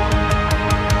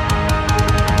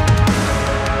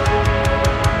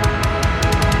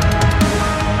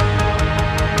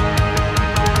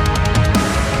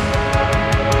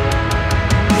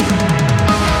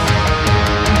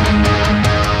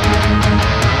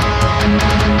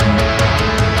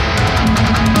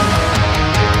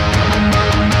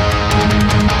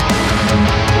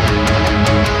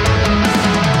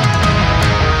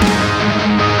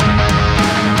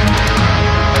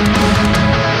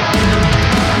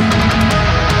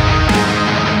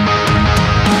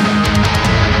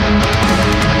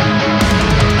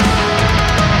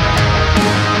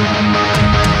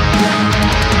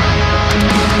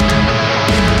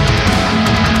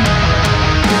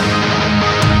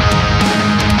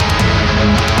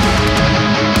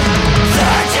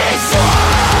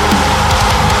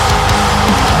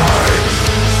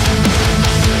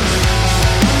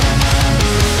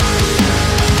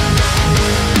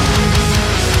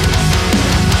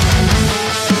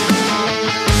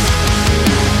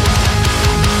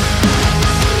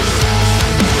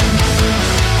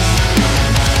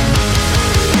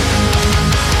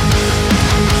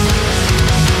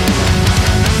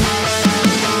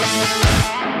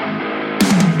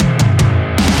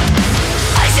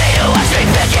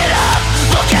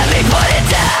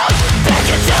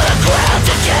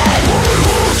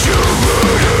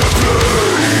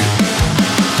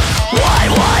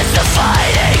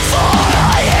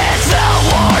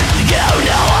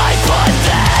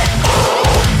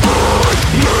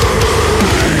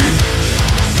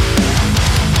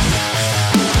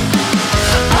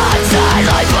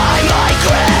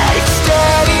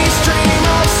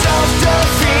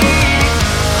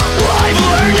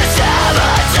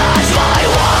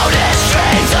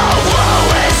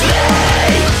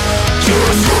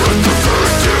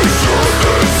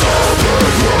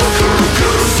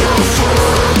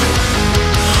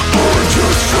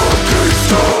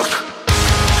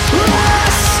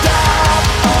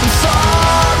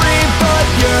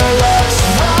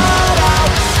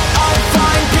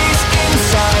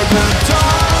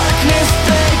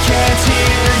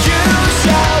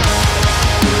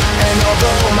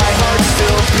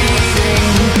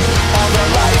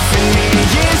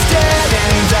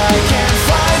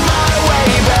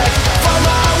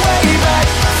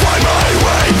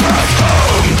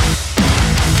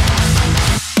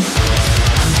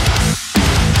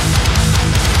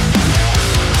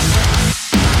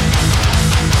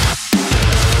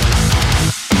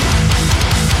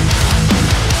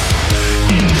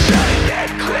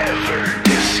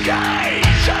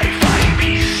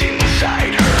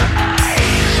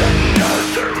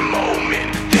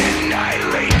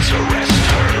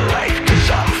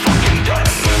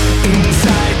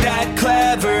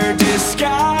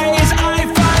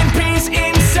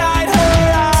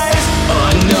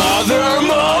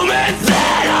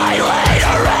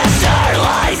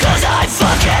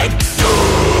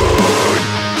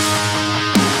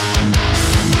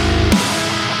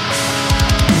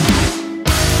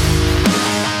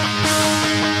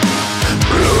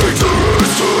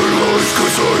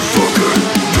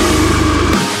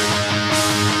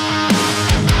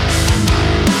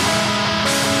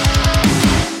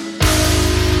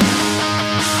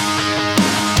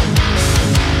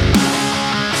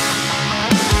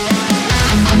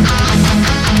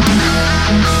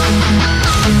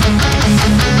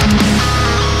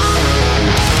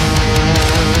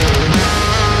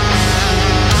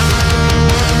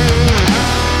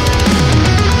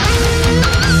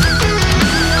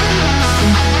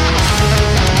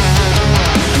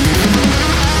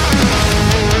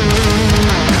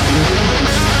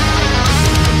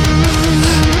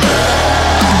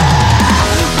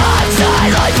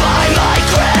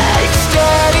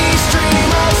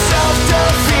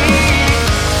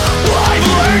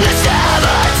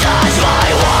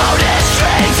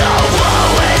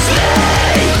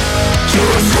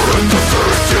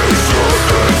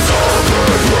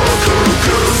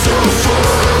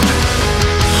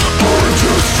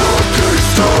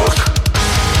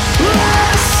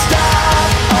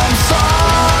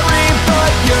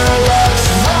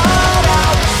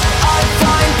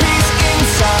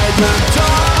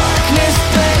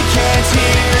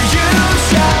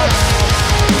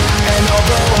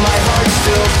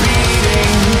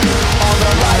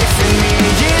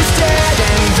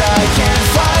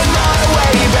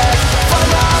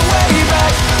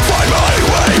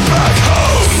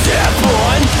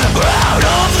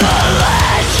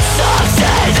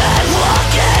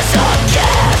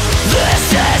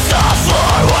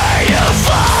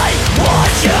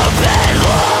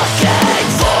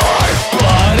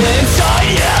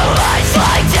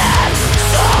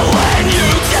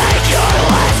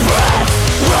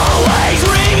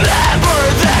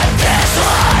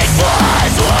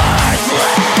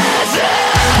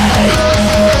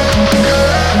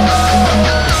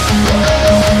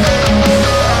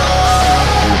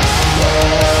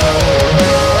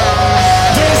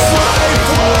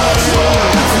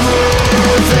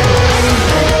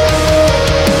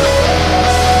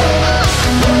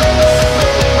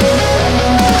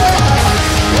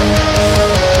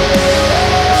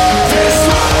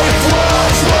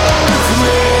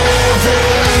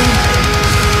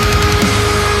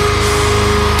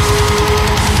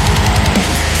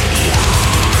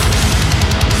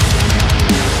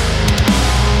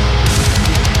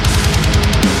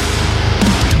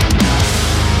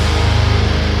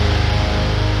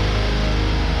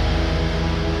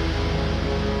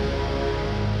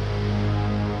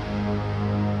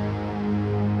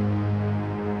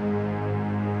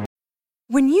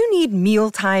 you need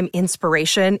mealtime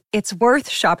inspiration, it's worth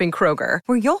shopping Kroger,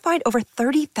 where you'll find over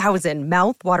 30,000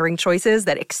 mouth-watering choices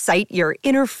that excite your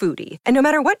inner foodie. And no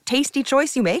matter what tasty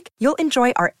choice you make, you'll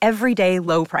enjoy our everyday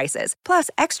low prices, plus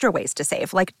extra ways to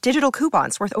save, like digital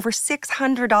coupons worth over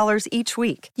 $600 each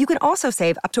week. You can also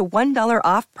save up to $1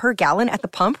 off per gallon at the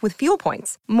pump with fuel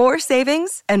points. More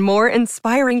savings and more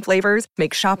inspiring flavors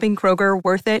make shopping Kroger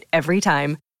worth it every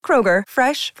time. Kroger,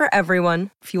 fresh for everyone.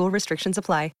 Fuel restrictions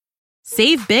apply.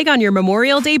 Save big on your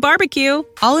Memorial Day barbecue,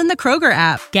 all in the Kroger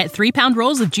app. Get 3-pound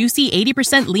rolls of juicy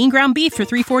 80% lean ground beef for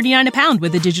 $3.49 a pound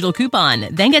with a digital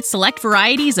coupon. Then get select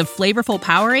varieties of flavorful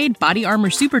Powerade, Body Armor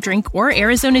Super Drink, or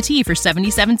Arizona tea for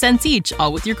 77 cents each,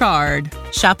 all with your card.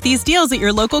 Shop these deals at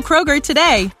your local Kroger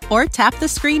today, or tap the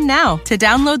screen now to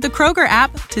download the Kroger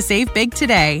app to save big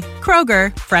today.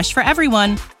 Kroger, fresh for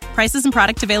everyone. Prices and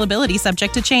product availability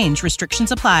subject to change.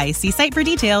 Restrictions apply. See site for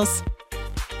details.